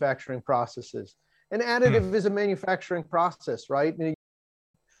different manufacturing processes. And additive is a manufacturing process, right? And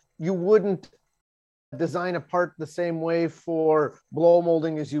you wouldn't design a part the same way for blow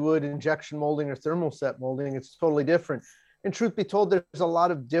molding as you would injection molding or thermoset molding. It's totally different. And truth be told, there's a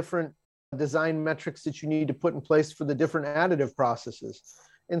lot of different design metrics that you need to put in place for the different additive processes.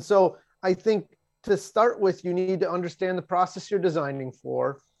 And so I think to start with, you need to understand the process you're designing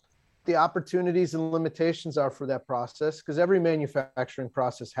for, the opportunities and limitations are for that process, because every manufacturing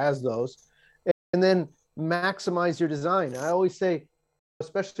process has those, and then maximize your design. I always say,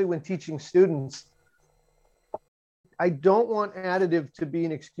 especially when teaching students, I don't want additive to be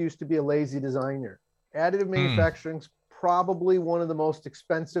an excuse to be a lazy designer. Additive manufacturing is probably one of the most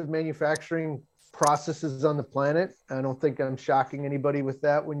expensive manufacturing processes on the planet. I don't think I'm shocking anybody with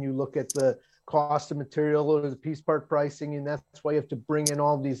that when you look at the cost of material or the piece part pricing, and that's why you have to bring in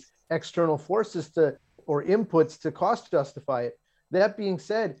all these external forces or inputs to cost justify it. That being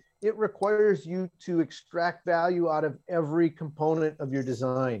said, it requires you to extract value out of every component of your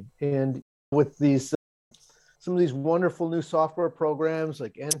design. And with some of these wonderful new software programs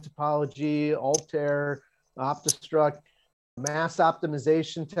like nTopology, Altair, OptiStruct, mass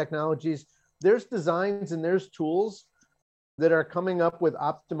optimization technologies, there's designs and there's tools that are coming up with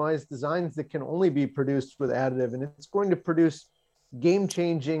optimized designs that can only be produced with additive. And it's going to produce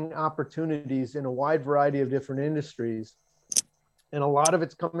game-changing opportunities in a wide variety of different industries. And a lot of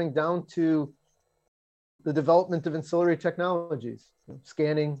it's coming down to the development of ancillary technologies,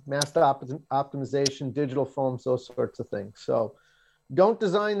 scanning, mass optimization, digital foams, those sorts of things. So don't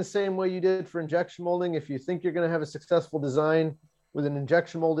design the same way you did for injection molding. If you think you're going to have a successful design with an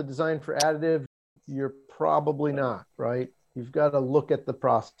injection molded design for additive, you're probably not, right? You've got to look at the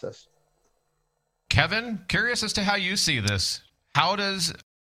process. Kevin, curious as to how you see this. How does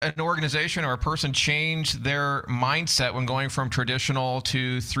an organization or a person change their mindset when going from traditional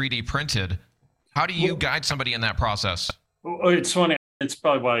to 3D printed? How do you guide somebody in that process? It's funny. It's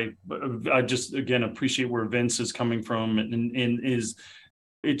probably why I just, again, appreciate where Vince is coming from, and is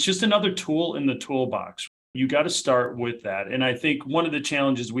it's just another tool in the toolbox. You got to start with that. And I think one of the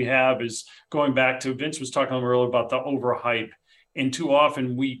challenges we have is going back to Vince was talking earlier about the overhype. And too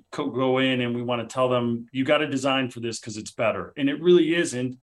often we go in and we want to tell them, you got to design for this because it's better. And it really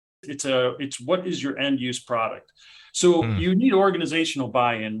isn't. It's what is your end use product? So you need organizational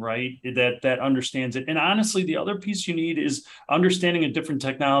buy-in, right? That understands it. And honestly, the other piece you need is understanding of different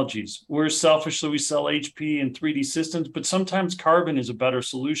technologies. We're selfishly, we sell HP and 3D systems, but sometimes carbon is a better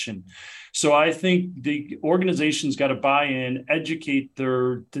solution. So I think the organization's got to buy in, educate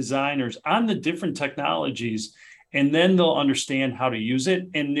their designers on the different technologies, and then they'll understand how to use it.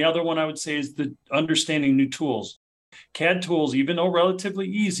 And the other one I would say is the understanding new tools. CAD tools, even though relatively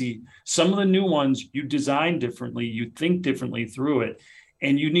easy, some of the new ones you design differently, you think differently through it,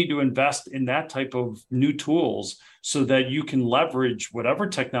 and you need to invest in that type of new tools so that you can leverage whatever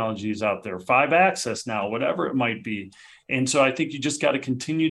technology is out there, 5-axis now, whatever it might be. And so I think you just got to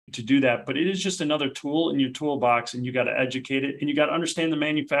continue to do that, but it is just another tool in your toolbox, and you got to educate it, and you got to understand the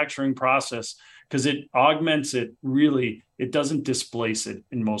manufacturing process because it augments it. Really, it doesn't displace it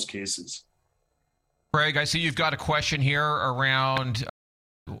in most cases. Craig, I see you've got a question here around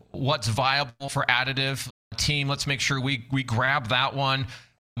what's viable for additive. Team, let's make sure we grab that one.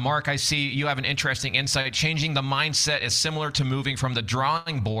 Mark, I see you have an interesting insight. Changing the mindset is similar to moving from the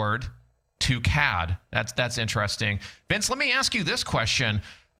drawing board to CAD. That's interesting. Vince, let me ask you this question.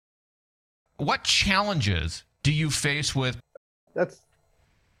 What challenges do you face with? That's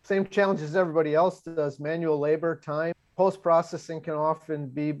same challenges everybody else does. Manual labor, time. Post-processing can often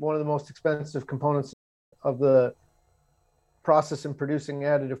be one of the most expensive components of the process in producing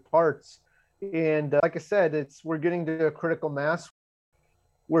additive parts. And like I said, we're getting to a critical mass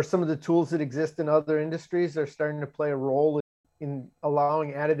where some of the tools that exist in other industries are starting to play a role in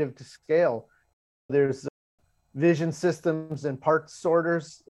allowing additive to scale. There's vision systems and parts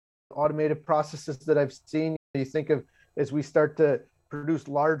sorters, automated processes that I've seen. You think of as we start to produce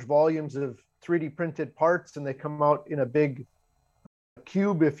large volumes of 3D printed parts and they come out in a big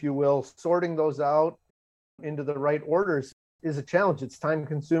cube, if you will, sorting those out into the right orders is a challenge. It's time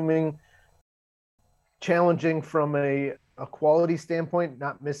consuming, challenging from a quality standpoint,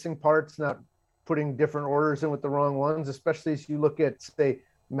 not missing parts, not putting different orders in with the wrong ones, especially as you look at, say,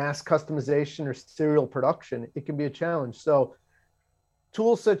 mass customization or serial production, it can be a challenge. So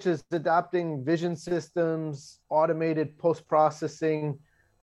tools such as adopting vision systems, automated post-processing,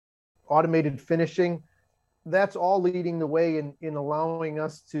 automated finishing, that's all leading the way in allowing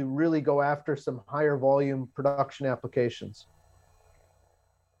us to really go after some higher volume production applications.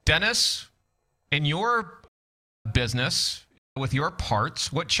 Dennis, in your business, with your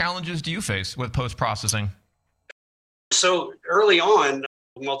parts, what challenges do you face with post-processing? So early on,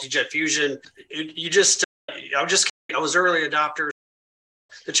 multi-jet fusion, I was early adopter.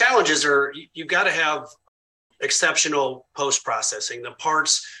 The challenges are you've got to have exceptional post-processing. The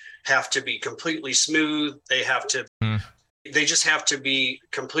parts have to be completely smooth. They just have to be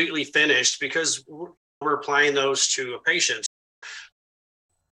completely finished because we're applying those to a patient.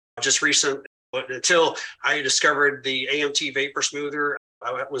 Just recent, until I discovered the AMT vapor smoother,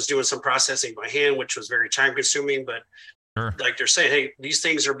 I was doing some processing by hand, which was very time consuming, but like they're saying, hey, these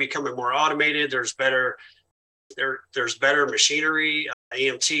things are becoming more automated. There's better machinery.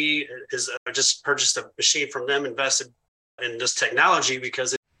 AMT I just purchased a machine from them, invested in this technology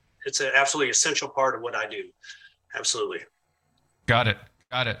because it's an absolutely essential part of what I do. Absolutely. Got it.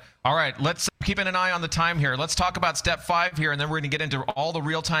 All right, let's keep an eye on the time here. Let's talk about step 5 here, and then we're going to get into all the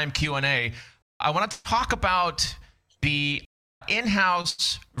real-time Q&A. I want to talk about the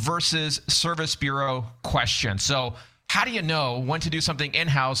in-house versus service bureau question. So how do you know when to do something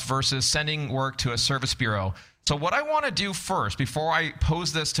in-house versus sending work to a service bureau? So what I want to do first, before I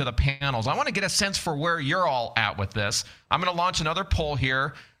pose this to the panels, I want to get a sense for where you're all at with this. I'm going to launch another poll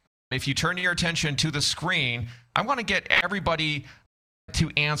here. If you turn your attention to the screen, I want to get everybody to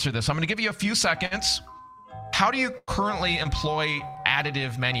answer this. I'm going to give you a few seconds. How do you currently employ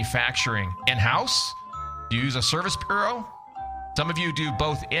additive manufacturing? In-house? Do you use a service bureau? Some of you do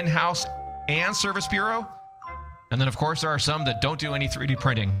both in-house and service bureau. And then, of course, there are some that don't do any 3D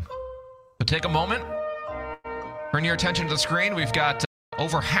printing. So take a moment. Turn your attention to the screen. We've got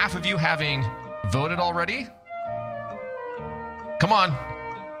over half of you having voted already. Come on.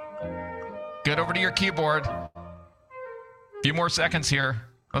 Get over to your keyboard. A few more seconds here.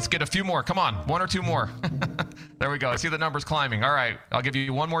 Let's get a few more. Come on. 1 or 2 more. There we go. I see the numbers climbing. All right. I'll give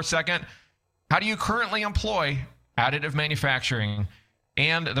you 1 more second. How do you currently employ additive manufacturing?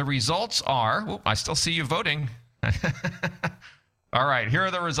 And the results are, I still see you voting. All right. Here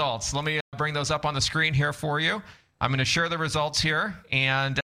are the results. Let me bring those up on the screen here for you. I'm going to share the results here.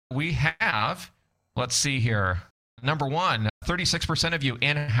 And we have, let's see here. Number 1, 36% of you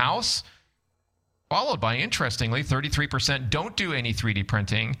in-house, followed by, interestingly, 33% don't do any 3D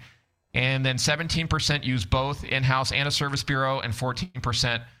printing. And then 17% use both in-house and a service bureau, and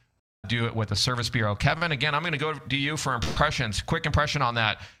 14% do it with a service bureau. Kevin, again, I'm going to go to you for impressions. Quick impression on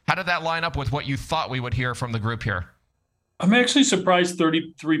that. How did that line up with what you thought we would hear from the group here? I'm actually surprised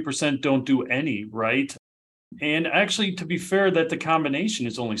 33% don't do any, right? And actually, to be fair, that the combination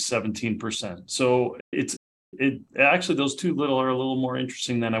is only 17%. So it actually, those two are a little more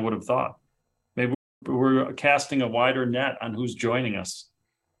interesting than I would have thought. Maybe we're casting a wider net on who's joining us.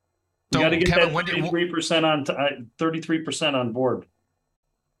 We got to get Kevin, that 33% on board.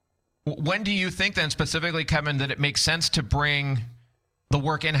 When do you think then specifically, Kevin, that it makes sense to bring the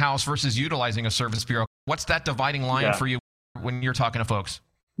work in-house versus utilizing a service bureau? What's that dividing line for you when you're talking to folks?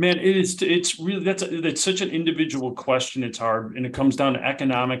 Man, it's really, that's such an individual question. It's hard. And it comes down to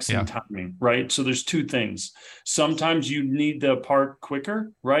economics and timing, right? So there's 2 things. Sometimes you need the part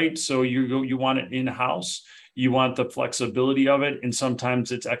quicker, right? So you want it in-house, you want the flexibility of it. And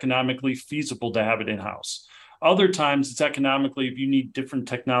sometimes it's economically feasible to have it in-house. Other times it's economically, if you need different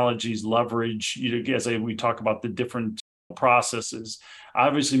technologies, leverage, as we talk about the different processes,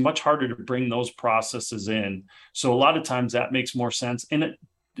 obviously much harder to bring those processes in. So a lot of times that makes more sense.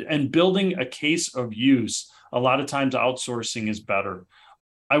 And building a case of use, a lot of times outsourcing is better.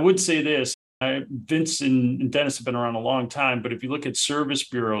 I would say this, Vince and Dennis have been around a long time, but if you look at service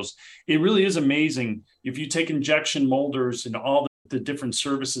bureaus, it really is amazing. If you take injection molders and all the different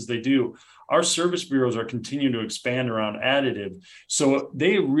services they do, our service bureaus are continuing to expand around additive. So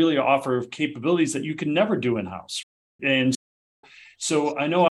they really offer capabilities that you can never do in-house. And so I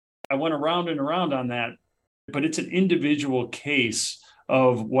know I went around and around on that, but it's an individual case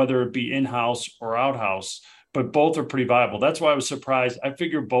of whether it be in-house or out-house, but both are pretty viable. That's why I was surprised. I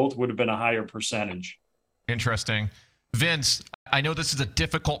figured both would have been a higher percentage. Interesting. Vince, I know this is a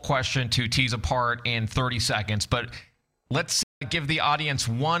difficult question to tease apart in 30 seconds, but let's give the audience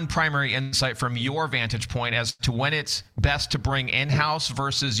one primary insight from your vantage point as to when it's best to bring in-house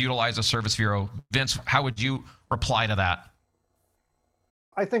versus utilize a service bureau. Vince, how would you reply to that?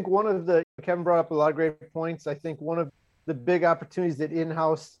 I think Kevin brought up a lot of great points. I think one of the big opportunities that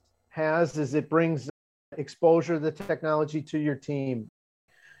in-house has is it brings exposure of the technology to your team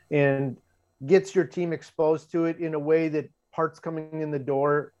and gets your team exposed to it in a way that parts coming in the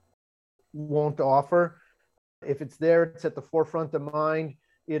door won't offer. If it's there, it's at the forefront of mind.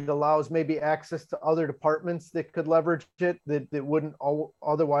 It allows maybe access to other departments that could leverage it that wouldn't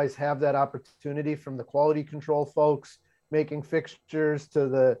otherwise have that opportunity, from the quality control folks making fixtures to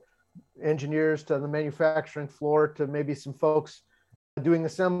the engineers to the manufacturing floor to maybe some folks doing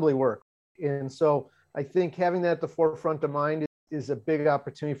assembly work. And so I think having that at the forefront of mind is a big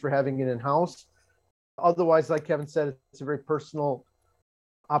opportunity for having it in-house. Otherwise, like Kevin said, it's a very personal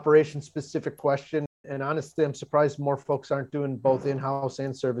operation specific question. And honestly, I'm surprised more folks aren't doing both in-house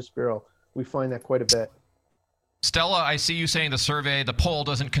and service bureau. We find that quite a bit. Stella, I see you saying the poll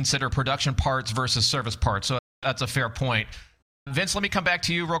doesn't consider production parts versus service parts. So that's a fair point. Vince, let me come back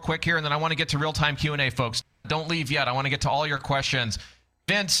to you real quick here, and then I want to get to real-time Q&A, folks. Don't leave yet. I want to get to all your questions.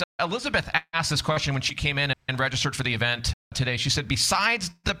 Vince, Elizabeth asked this question when she came in and registered for the event today. She said, besides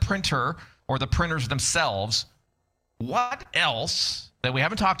the printer or the printers themselves, what else that we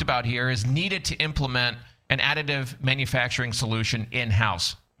haven't talked about here is needed to implement an additive manufacturing solution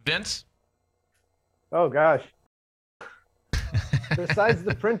in-house? Vince? Oh, gosh. Besides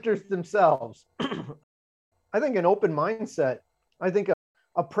the printers themselves, I think an open mindset. I think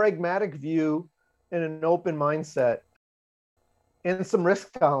a pragmatic view and an open mindset and some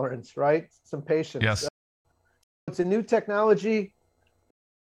risk tolerance, right? Some patience. Yes. It's a new technology.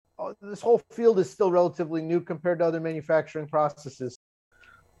 This whole field is still relatively new compared to other manufacturing processes.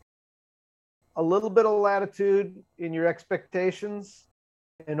 A little bit of latitude in your expectations,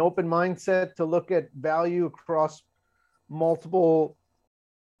 an open mindset to look at value across multiple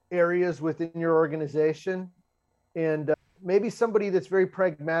areas within your organization, and maybe somebody that's very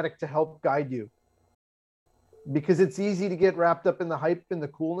pragmatic to help guide you. Because it's easy to get wrapped up in the hype and the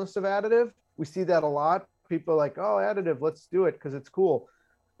coolness of additive. We see that a lot. People are like, oh, additive, let's do it because it's cool.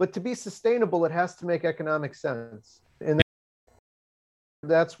 But to be sustainable, it has to make economic sense. And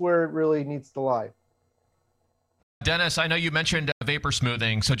that's where it really needs to lie. Dennis, I know you mentioned vapor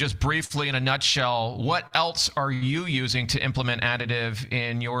smoothing. So just briefly, in a nutshell, what else are you using to implement additive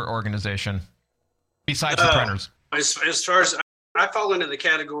in your organization besides the printers? As far as I fall into the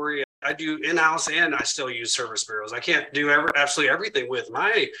category, I do in-house and I still use service bureaus. I can't do absolutely everything with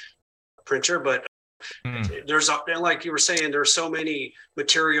my printer, but there's, like you were saying, there's so many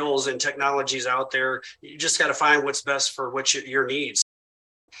materials and technologies out there. You just got to find what's best for what your needs.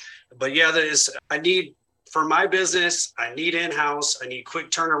 But yeah, I need, for my business, I need in-house, I need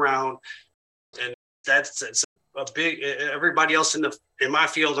quick turnaround. And it's a big, everybody else in my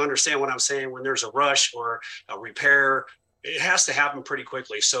field understand what I'm saying. When there's a rush or a repair, it has to happen pretty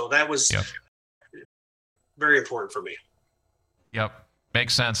quickly. So that was very important for me. Yep.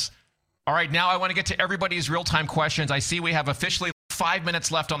 Makes sense. All right. Now I want to get to everybody's real-time questions. I see we have officially 5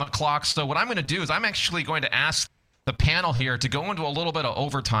 minutes left on the clock. So what I'm going to do is I'm actually going to ask the panel here to go into a little bit of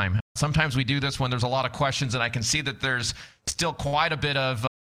overtime. Sometimes we do this when there's a lot of questions, and I can see that there's still quite a bit of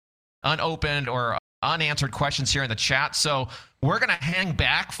unopened or unanswered questions here in the chat. So we're going to hang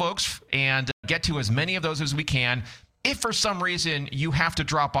back, folks, and get to as many of those as we can. If for some reason you have to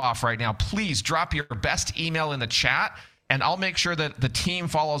drop off right now, please drop your best email in the chat, and I'll make sure that the team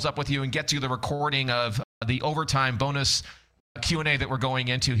follows up with you and gets you the recording of the overtime bonus Q&A that we're going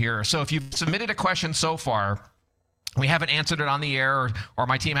into here. So if you've submitted a question so far, we haven't answered it on the air, or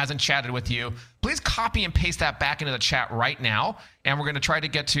my team hasn't chatted with you, please copy and paste that back into the chat right now, and we're going to try to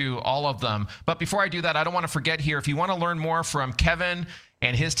get to all of them. But before I do that, I don't want to forget here, if you want to learn more from Kevin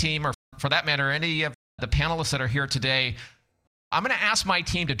and his team, or for that matter, any of the panelists that are here today, I'm going to ask my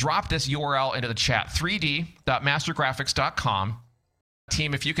team to drop this URL into the chat, 3d.mastergraphics.com.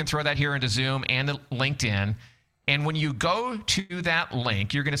 Team, if you can throw that here into Zoom and LinkedIn. And when you go to that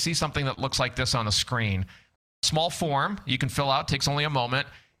link, you're going to see something that looks like this on the screen. Small form you can fill out, takes only a moment,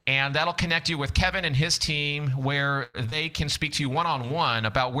 and that'll connect you with Kevin and his team, where they can speak to you one-on-one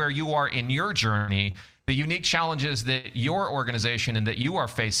about where you are in your journey, the unique challenges that your organization and that you are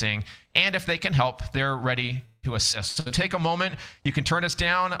facing, and if they can help, they're ready to assist. So take a moment, you can turn us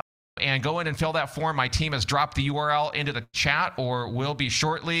down and go in and fill that form. My team has dropped the URL into the chat, or will be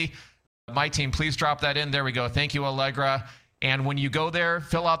shortly. My team, please drop that in. There we go. Thank you, Allegra. And when you go there,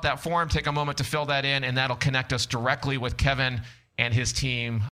 fill out that form, take a moment to fill that in, and that'll connect us directly with Kevin and his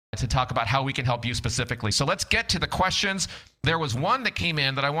team to talk about how we can help you specifically. So let's get to the questions. There was one that came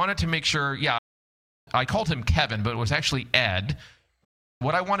in that I wanted to make sure, I called him Kevin, but it was actually Ed.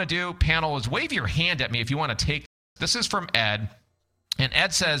 What I want to do, panel, is wave your hand at me if you want to take. This is from Ed. And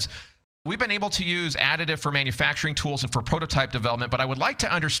Ed says, we've been able to use additive for manufacturing tools and for prototype development, but I would like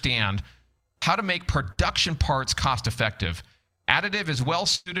to understand how to make production parts cost effective. Additive is well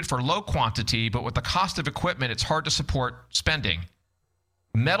suited for low quantity, but with the cost of equipment, it's hard to support spending.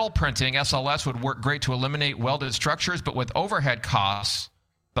 Metal printing, SLS, would work great to eliminate welded structures, but with overhead costs,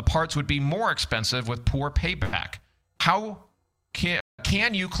 the parts would be more expensive with poor payback. How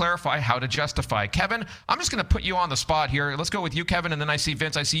can you clarify how to justify? Kevin, I'm just going to put you on the spot here. Let's go with you, Kevin, and then I see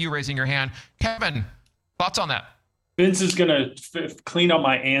Vince. I see you raising your hand. Kevin, thoughts on that? Vince is going to clean up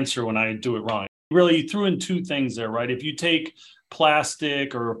my answer when I do it wrong. Really, you threw in two things there, right? If you take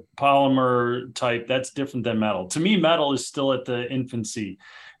plastic or polymer type, that's different than metal. To me, metal is still at the infancy.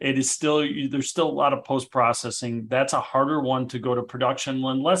 It is still, there's still a lot of post-processing. That's a harder one to go to production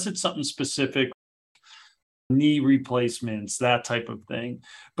unless it's something specific, knee replacements, that type of thing.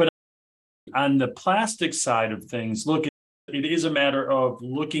 But on the plastic side of things, look, it is a matter of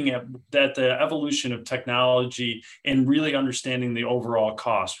looking at that, the evolution of technology, and really understanding the overall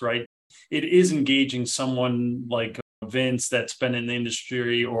cost, right? It is engaging someone like Vince that's been in the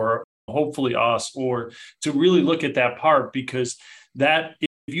industry, or hopefully us, or to really look at that part, because that,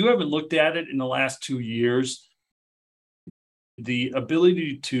 if you haven't looked at it in the last 2 years, the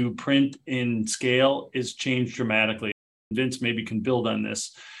ability to print in scale is changed dramatically. Vince maybe can build on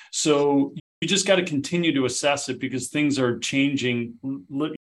this. So you just got to continue to assess it, because things are changing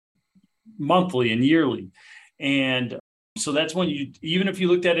monthly and yearly. And so that's when even if you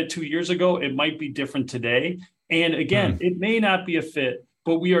looked at it 2 years ago, it might be different today. And again, it may not be a fit,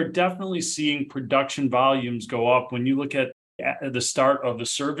 but we are definitely seeing production volumes go up. When you look at the start of the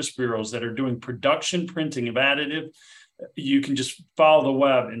service bureaus that are doing production printing of additive, you can just follow the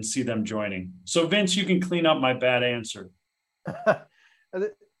web and see them joining. So Vince, you can clean up my bad answer.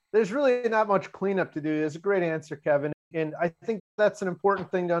 There's really not much cleanup to do. It's a great answer, Kevin. And I think that's an important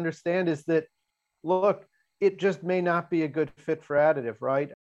thing to understand, is that, look, it just may not be a good fit for additive,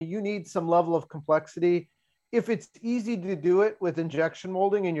 right? You need some level of complexity. If it's easy to do it with injection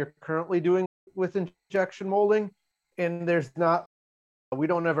molding, and you're currently doing with injection molding, and we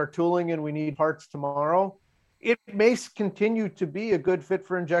don't have our tooling and we need parts tomorrow, it may continue to be a good fit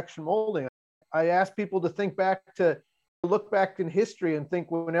for injection molding. I ask people to look back in history and think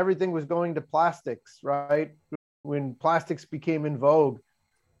when everything was going to plastics, right? When plastics became in vogue,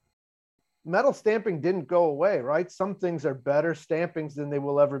 metal stamping didn't go away, right? Some things are better stampings than they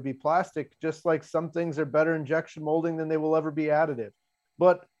will ever be plastic, just like some things are better injection molding than they will ever be additive.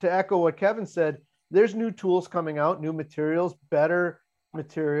 But to echo what Kevin said, there's new tools coming out, new materials, better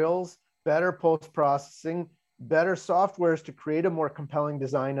post-processing, better softwares to create a more compelling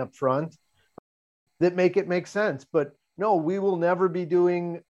design up front that make it make sense. But no, we will never be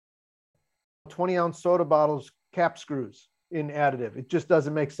doing 20-ounce soda bottles cap screws in additive. It just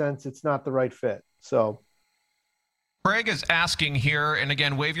doesn't make sense. It's not the right fit. So Craig is asking here, and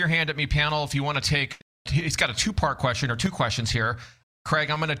again, wave your hand at me, panel, if you want to take. He's got a two-part question, or two questions here.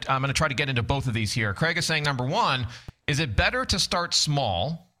 Craig, I'm gonna try to get into both of these here. Craig is saying, number one, is it better to start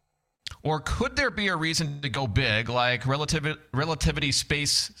small, or could there be a reason to go big, like relativity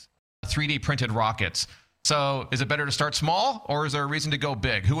space 3D printed rockets? So is it better to start small, or is there a reason to go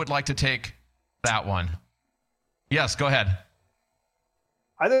big? Who would like to take that one? Yes, go ahead.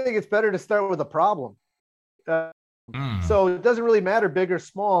 I think it's better to start with a problem. So it doesn't really matter big or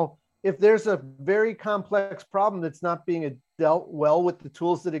small. If there's a very complex problem that's not being dealt well with the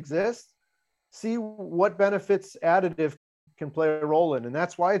tools that exist, see what benefits additive can play a role in. And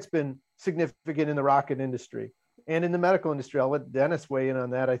that's why it's been significant in the rocket industry and in the medical industry. I'll let Dennis weigh in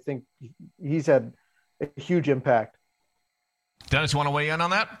on that. I think he's had a huge impact. Dennis, you want to weigh in on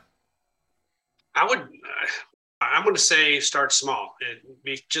that? I'm going to say start small,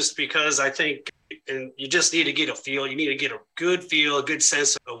 just because I think, and you just need to get a feel. You need to get a good feel, a good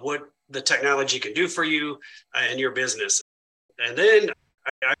sense of what the technology can do for you and your business. And then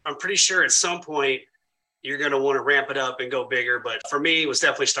I'm pretty sure at some point you're going to want to ramp it up and go bigger. But for me, it was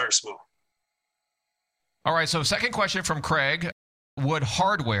definitely start small. All right. So second question from Craig: would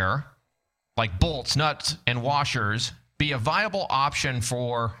hardware like bolts, nuts, and washers be a viable option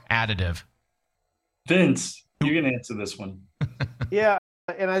for additive? Vince, you can answer this one. Yeah.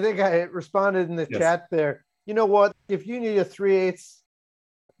 And I think I responded in the chat there. You know what? If you need a 3/8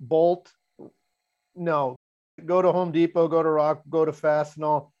 bolt, no. Go to Home Depot, go to Rock, go to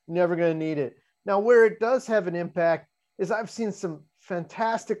Fastenal. Never going to need it. Now, where it does have an impact is I've seen some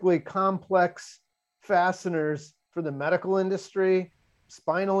fantastically complex fasteners for the medical industry,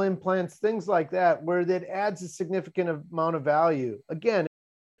 spinal implants, things like that, where that adds a significant amount of value. Again,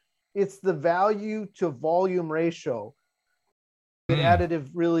 it's the value to volume ratio that additive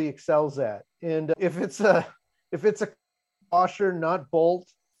really excels at. And if it's a washer, nut, bolt,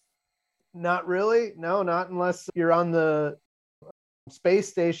 not really. No, not unless you're on the space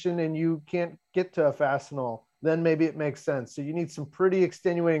station and you can't get to a Fastenal. Then maybe it makes sense. So you need some pretty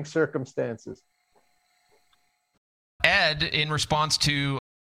extenuating circumstances. Ed, in response to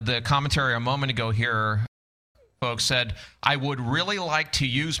the commentary a moment ago here, folks said, I would really like to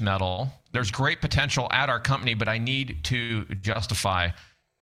use metal. There's great potential at our company, but I need to justify.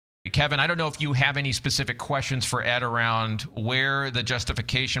 Kevin, I don't know if you have any specific questions for Ed around where the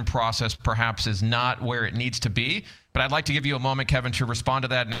justification process perhaps is not where it needs to be, but I'd like to give you a moment, Kevin, to respond to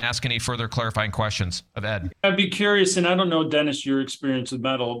that and ask any further clarifying questions of Ed. I'd be curious, and I don't know, Dennis, your experience with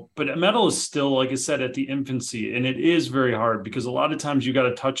metal, but metal is still, like I said, at the infancy, and it is very hard because a lot of times you got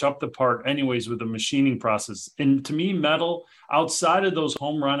to touch up the part anyways with the machining process. And to me, metal, outside of those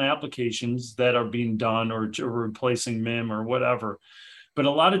home run applications that are being done or replacing MIM or whatever, But a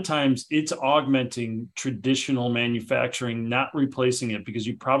lot of times it's augmenting traditional manufacturing, not replacing it, because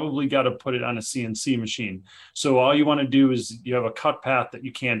you probably got to put it on a CNC machine. So all you want to do is you have a cut path that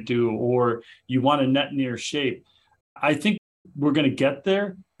you can't do, or you want a net near shape. I think we're going to get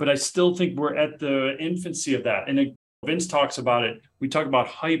there, but I still think we're at the infancy of that. And Vince talks about it. We talk about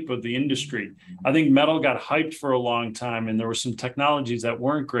hype of the industry. I think metal got hyped for a long time, and there were some technologies that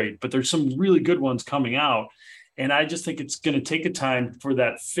weren't great, but there's some really good ones coming out. And I just think it's going to take a time for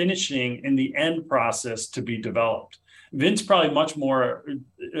that finishing and the end process to be developed. Vince probably much more,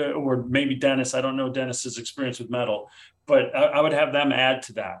 or maybe Dennis. I don't know Dennis's experience with metal, but I would have them add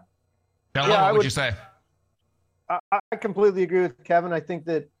to that. Bella, what would you say? I completely agree with Kevin. I think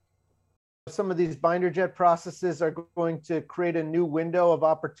that some of these binder jet processes are going to create a new window of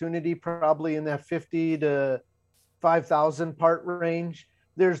opportunity, probably in that 50 to 5,000 part range.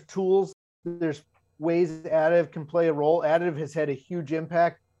 There's tools, there's ways additive can play a role. Additive has had a huge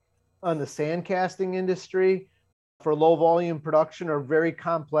impact on the sand casting industry for low volume production or very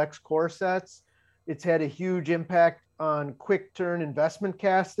complex core sets. It's had a huge impact on quick turn investment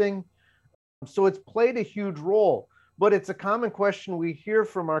casting. So it's played a huge role, but it's a common question we hear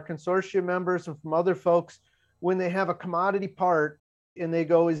from our consortium members and from other folks when they have a commodity part and they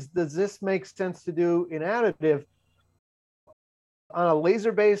go, does this make sense to do in additive? On a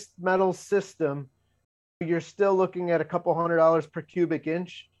laser-based metal system, you're still looking at a couple $100 per cubic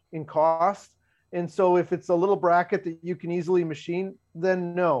inch in cost. And so if it's a little bracket that you can easily machine,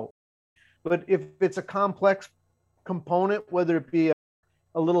 then no. But if it's a complex component, whether it be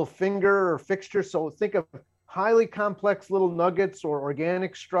a little finger or fixture, so think of highly complex little nuggets or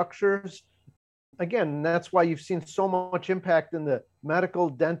organic structures. Again, that's why you've seen so much impact in the medical,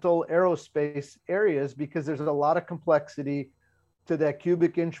 dental, aerospace areas, because there's a lot of complexity to that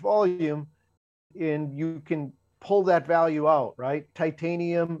cubic inch volume, and you can pull that value out, right?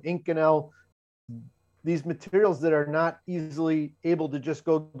 Titanium, Inconel, these materials that are not easily able to just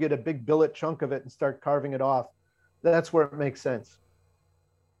go get a big billet chunk of it and start carving it off. That's where it makes sense.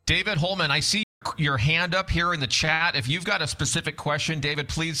 David Holman, I see your hand up here in the chat. If you've got a specific question, David,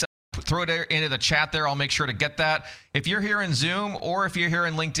 please throw it into the chat there. I'll make sure to get that. If you're here in Zoom or if you're here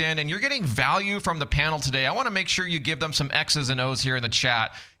in LinkedIn and you're getting value from the panel today, I want to make sure you give them some X's and O's here in the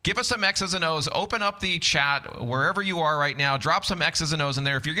chat. Give us some X's and O's. Open up the chat wherever you are right now. Drop some X's and O's in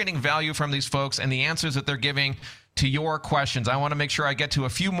there if you're getting value from these folks and the answers that they're giving to your questions. I want to make sure I get to a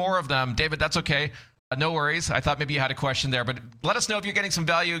few more of them. David, that's okay. No worries. I thought maybe you had a question there, but let us know if you're getting some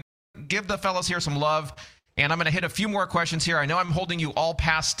value. Give the fellows here some love. And I'm going to hit a few more questions here. I know I'm holding you all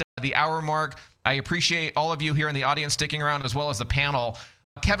past the hour mark. I appreciate all of you here in the audience sticking around, as well as the panel.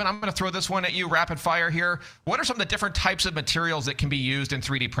 Kevin, I'm going to throw this one at you, rapid fire here. What are some of the different types of materials that can be used in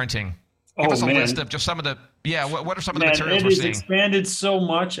 3D printing? Give us a list of just some of the, what are some of the materials we're seeing? It has expanded so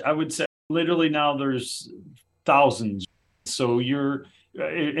much. I would say literally now there's thousands. So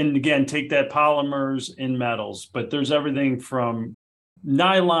and again, take that polymers and metals, but there's everything from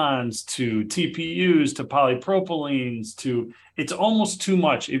nylons to TPUs to polypropylenes to, it's almost too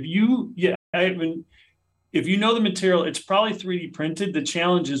much. If you know the material, it's probably 3D printed. The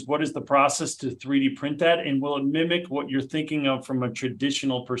challenge is, what is the process to 3D print that? And will it mimic what you're thinking of from a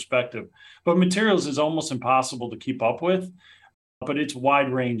traditional perspective? But materials is almost impossible to keep up with, but it's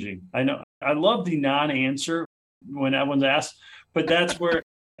wide ranging. I know I love the non-answer when everyone's asked, but that's where,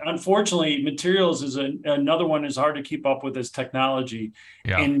 unfortunately, materials is another one is hard to keep up with as technology.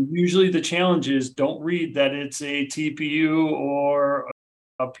 Yeah. And usually the challenge is, don't read that it's a TPU or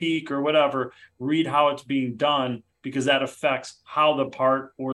a peak or whatever. Read how it's being done, because that affects how the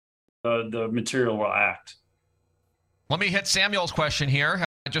part or the material will act. Let me hit Samuel's question here.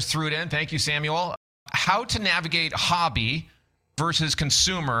 I just threw it in. Thank you, Samuel. How to navigate hobby versus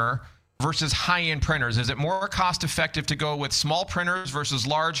consumer versus high-end printers? Is it more cost-effective to go with small printers versus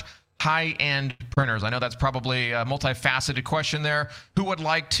large, high-end printers? I know that's probably a multifaceted question there. Who would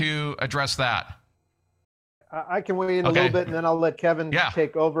like to address that? I can weigh in a little bit, and then I'll let Kevin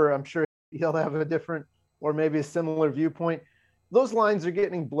take over. I'm sure he'll have a different or maybe a similar viewpoint. Those lines are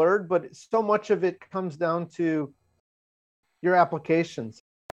getting blurred, but so much of it comes down to your applications.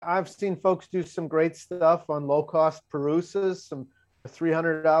 I've seen folks do some great stuff on low-cost Purusas, some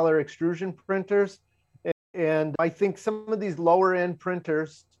 $300 extrusion printers. And I think some of these lower end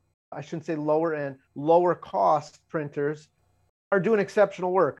printers, I shouldn't say lower end, lower cost printers are doing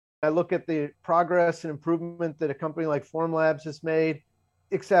exceptional work. I look at the progress and improvement that a company like Formlabs has made,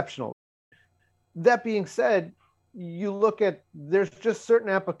 exceptional. That being said, you look at, there's just certain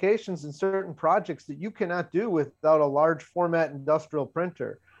applications and certain projects that you cannot do without a large format industrial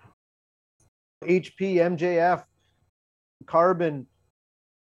printer. HP, MJF, Carbon,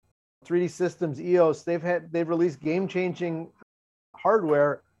 3D Systems, EOS, they've released game-changing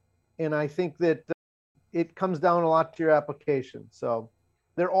hardware, and I think that it comes down a lot to your application. So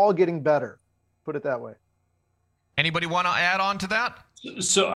they're all getting better, put it that way. Anybody want to add on to that?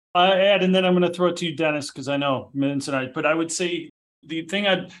 So I add, and then I'm going to throw it to you, Dennis, because I know Vince and I, but I would say the thing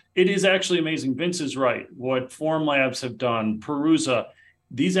it is actually amazing. Vince is right. What Formlabs have done, Perusa,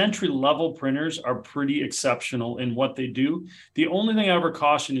 these entry-level printers are pretty exceptional in what they do. The only thing I ever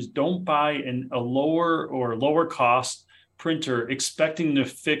caution is don't buy a lower cost printer expecting to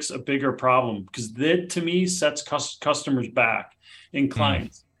fix a bigger problem, because that to me sets customers back and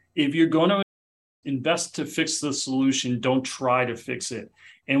clients. If you're going to invest to fix the solution, don't try to fix it.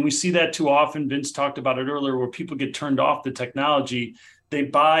 And we see that too often. Vince talked about it earlier, where people get turned off the technology. They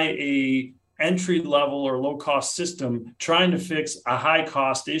buy a entry level or low cost system trying to fix a high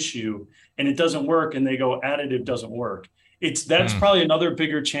cost issue, and it doesn't work, and they go, additive doesn't work. That's probably another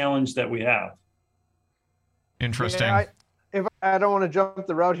bigger challenge that we have. Interesting. Yeah, I don't want to jump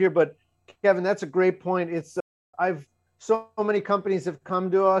the route here, but Kevin, that's a great point. It's so many companies have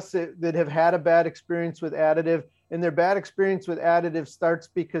come to us that have had a bad experience with additive, and their bad experience with additive starts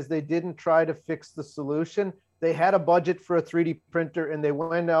because they didn't try to fix the solution. They had a budget for a 3D printer, and they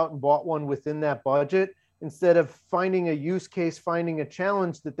went out and bought one within that budget instead of finding a use case, finding a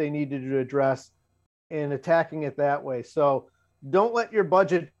challenge that they needed to address and attacking it that way. So don't let your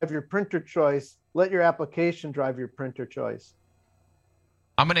budget drive your printer choice. Let your application drive your printer choice.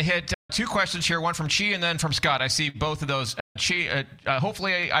 I'm going to hit two questions here, one from Chi and then from Scott. I see both of those. Chi,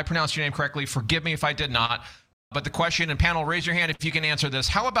 hopefully I pronounced your name correctly. Forgive me if I did not. But the question, and panel, raise your hand if you can answer this.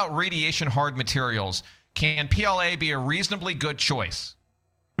 How about radiation hard materials? Can PLA be a reasonably good choice?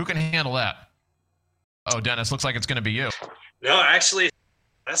 Who can handle that? Oh, Dennis, looks like it's going to be you. No, actually,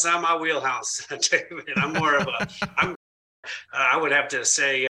 that's not my wheelhouse, David. I'm more of I would have to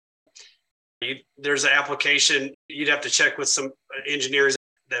say there's an application. You'd have to check with some engineers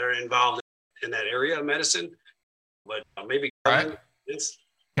that are involved in that area of medicine. But maybe Kevin, right. Vince?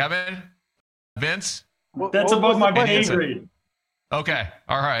 Kevin? Vince? That's above my pay grade. Okay.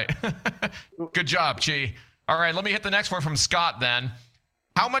 All right. Good job, Chi. All right. Let me hit the next one from Scott then.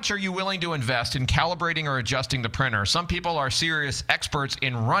 How much are you willing to invest in calibrating or adjusting the printer? Some people are serious experts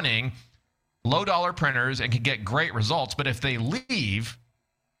in running low-dollar printers and can get great results, but if they leave,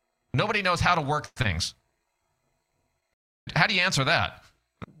 nobody knows how to work things. How do you answer that?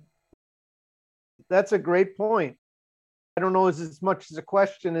 That's a great point. I don't know as much as a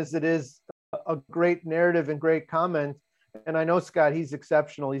question as it is a great narrative and great comment. And I know Scott, he's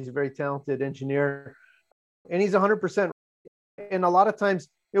exceptional. He's a very talented engineer, and he's 100%. And a lot of times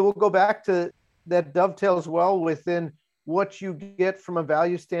it will go back to that dovetails well within what you get from a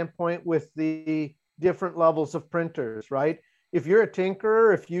value standpoint with the different levels of printers, right? If you're a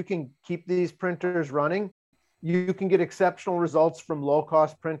tinkerer, if you can keep these printers running, you can get exceptional results from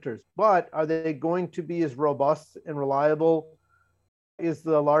low-cost printers. But are they going to be as robust and reliable as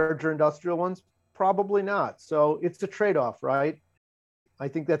the larger industrial ones? Probably not. So it's a trade-off, right? I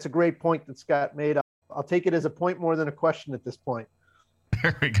think that's a great point that Scott made. I'll take it as a point more than a question at this point.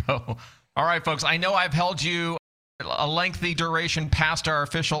 There we go. All right, folks. I know I've held you a lengthy duration past our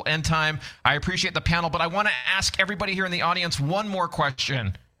official end time. I appreciate the panel, but I want to ask everybody here in the audience one more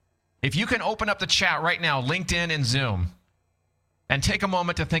question. If you can open up the chat right now, LinkedIn and Zoom, and take a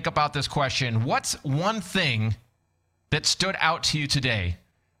moment to think about this question. What's one thing that stood out to you today?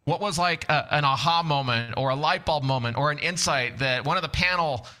 What was like an aha moment or a light bulb moment or an insight that one of the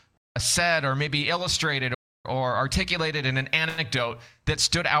panel said or maybe illustrated or articulated in an anecdote that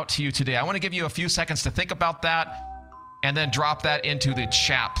stood out to you today? I want to give you a few seconds to think about that and then drop that into the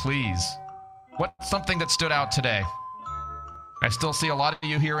chat, please. What's something that stood out today? I still see a lot of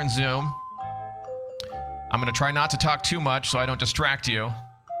you here in Zoom. I'm going to try not to talk too much so I don't distract you.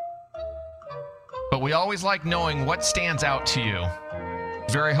 But we always like knowing what stands out to you.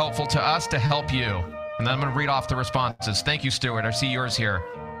 It's very helpful to us to help you. And then I'm going to read off the responses. Thank you, Stuart. I see yours here.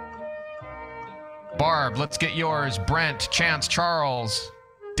 Barb, let's get yours. Brent, Chance, Charles,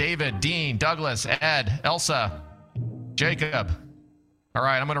 David, Dean, Douglas, Ed, Elsa, Jacob. All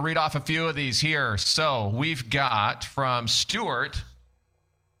right, I'm going to read off a few of these here. So we've got from Stuart,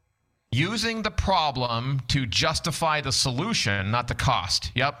 using the problem to justify the solution, not the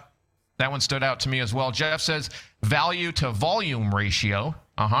cost. Yep, that one stood out to me as well. Jeff says value to volume ratio.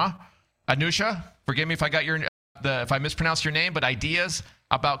 Anusha, forgive me if I got if I mispronounced your name, but ideas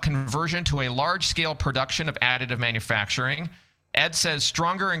about conversion to a large-scale production of additive manufacturing. Ed says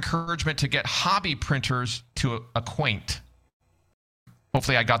stronger encouragement to get hobby printers to acquaint.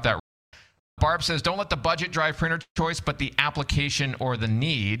 Hopefully I got that right. Barb says don't let the budget drive printer choice, but the application or the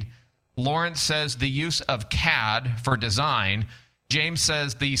need. Lawrence says the use of CAD for design. James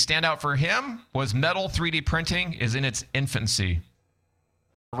says the standout for him was metal 3D printing is in its infancy.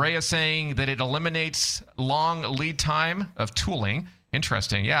 Ray is saying that it eliminates long lead time of tooling.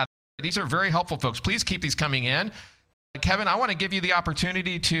 Interesting. Yeah, these are very helpful, folks. Please keep these coming in. Kevin, I want to give you the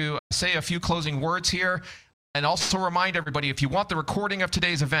opportunity to say a few closing words here, and also remind everybody, if you want the recording of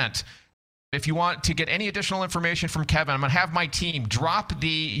today's event, if you want to get any additional information from Kevin, I'm going to have my team drop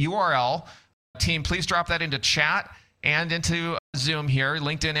the URL. Team, please drop that into chat and into Zoom here,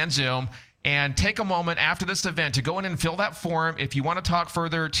 LinkedIn and Zoom, and take a moment after this event to go in and fill that form if you want to talk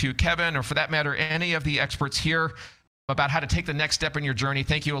further to Kevin, or for that matter, any of the experts here about how to take the next step in your journey.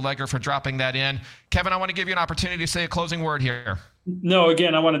 Thank you, Allegra, for dropping that in. Kevin, I want to give you an opportunity to say a closing word here. No,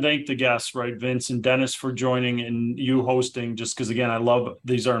 again, I want to thank the guests, right, Vince and Dennis, for joining and you hosting, just because, again, I love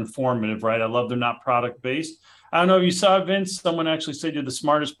these are informative, right? I love they're not product-based. I don't know if you saw, Vince, someone actually said you're the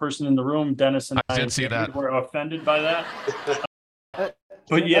smartest person in the room. Dennis and I did see that. Were offended by that.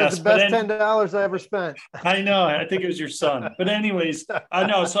 But yes, the best $10 I ever spent. I know. I think it was your son. But anyways, I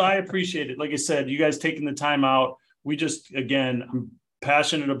know. So I appreciate it. Like I said, you guys taking the time out. We just, again, I'm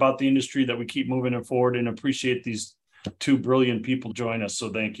passionate about the industry, that we keep moving it forward, and appreciate these two brilliant people join us. So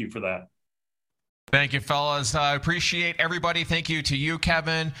thank you for that. Thank you, fellas. I appreciate everybody. Thank you to you,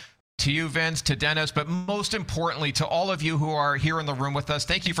 Kevin, to you, Vince, to Dennis, but most importantly, to all of you who are here in the room with us.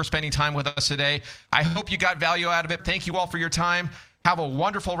 Thank you for spending time with us today. I hope you got value out of it. Thank you all for your time. Have a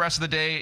wonderful rest of the day.